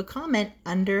leave a comment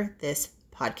under this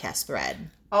podcast thread.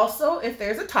 Also, if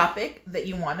there's a topic that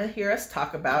you want to hear us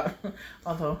talk about,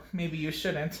 although maybe you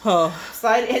shouldn't,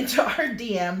 slide into our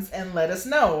DMs and let us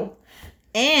know.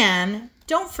 And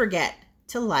don't forget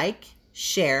to like,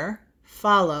 share,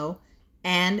 follow,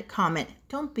 and comment.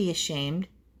 Don't be ashamed.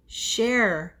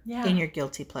 Share in your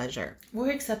guilty pleasure.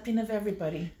 We're accepting of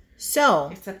everybody. So.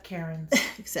 Except Karens.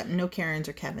 Except no Karens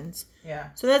or Kevins. Yeah.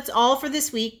 So that's all for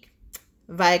this week.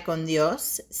 Vaya con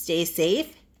Dios. Stay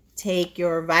safe. Take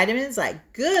your vitamins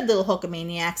like good little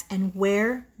Hulkamaniacs. And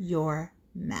wear your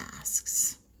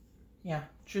masks. Yeah.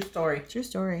 True story. True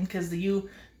story. Because the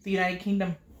United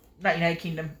Kingdom, not United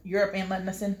Kingdom, Europe ain't letting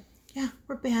us in. Yeah.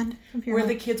 We're banned from here. We're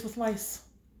the kids with lice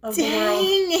of the world.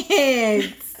 Dang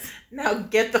it. Now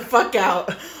get the fuck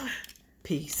out.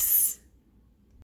 Peace.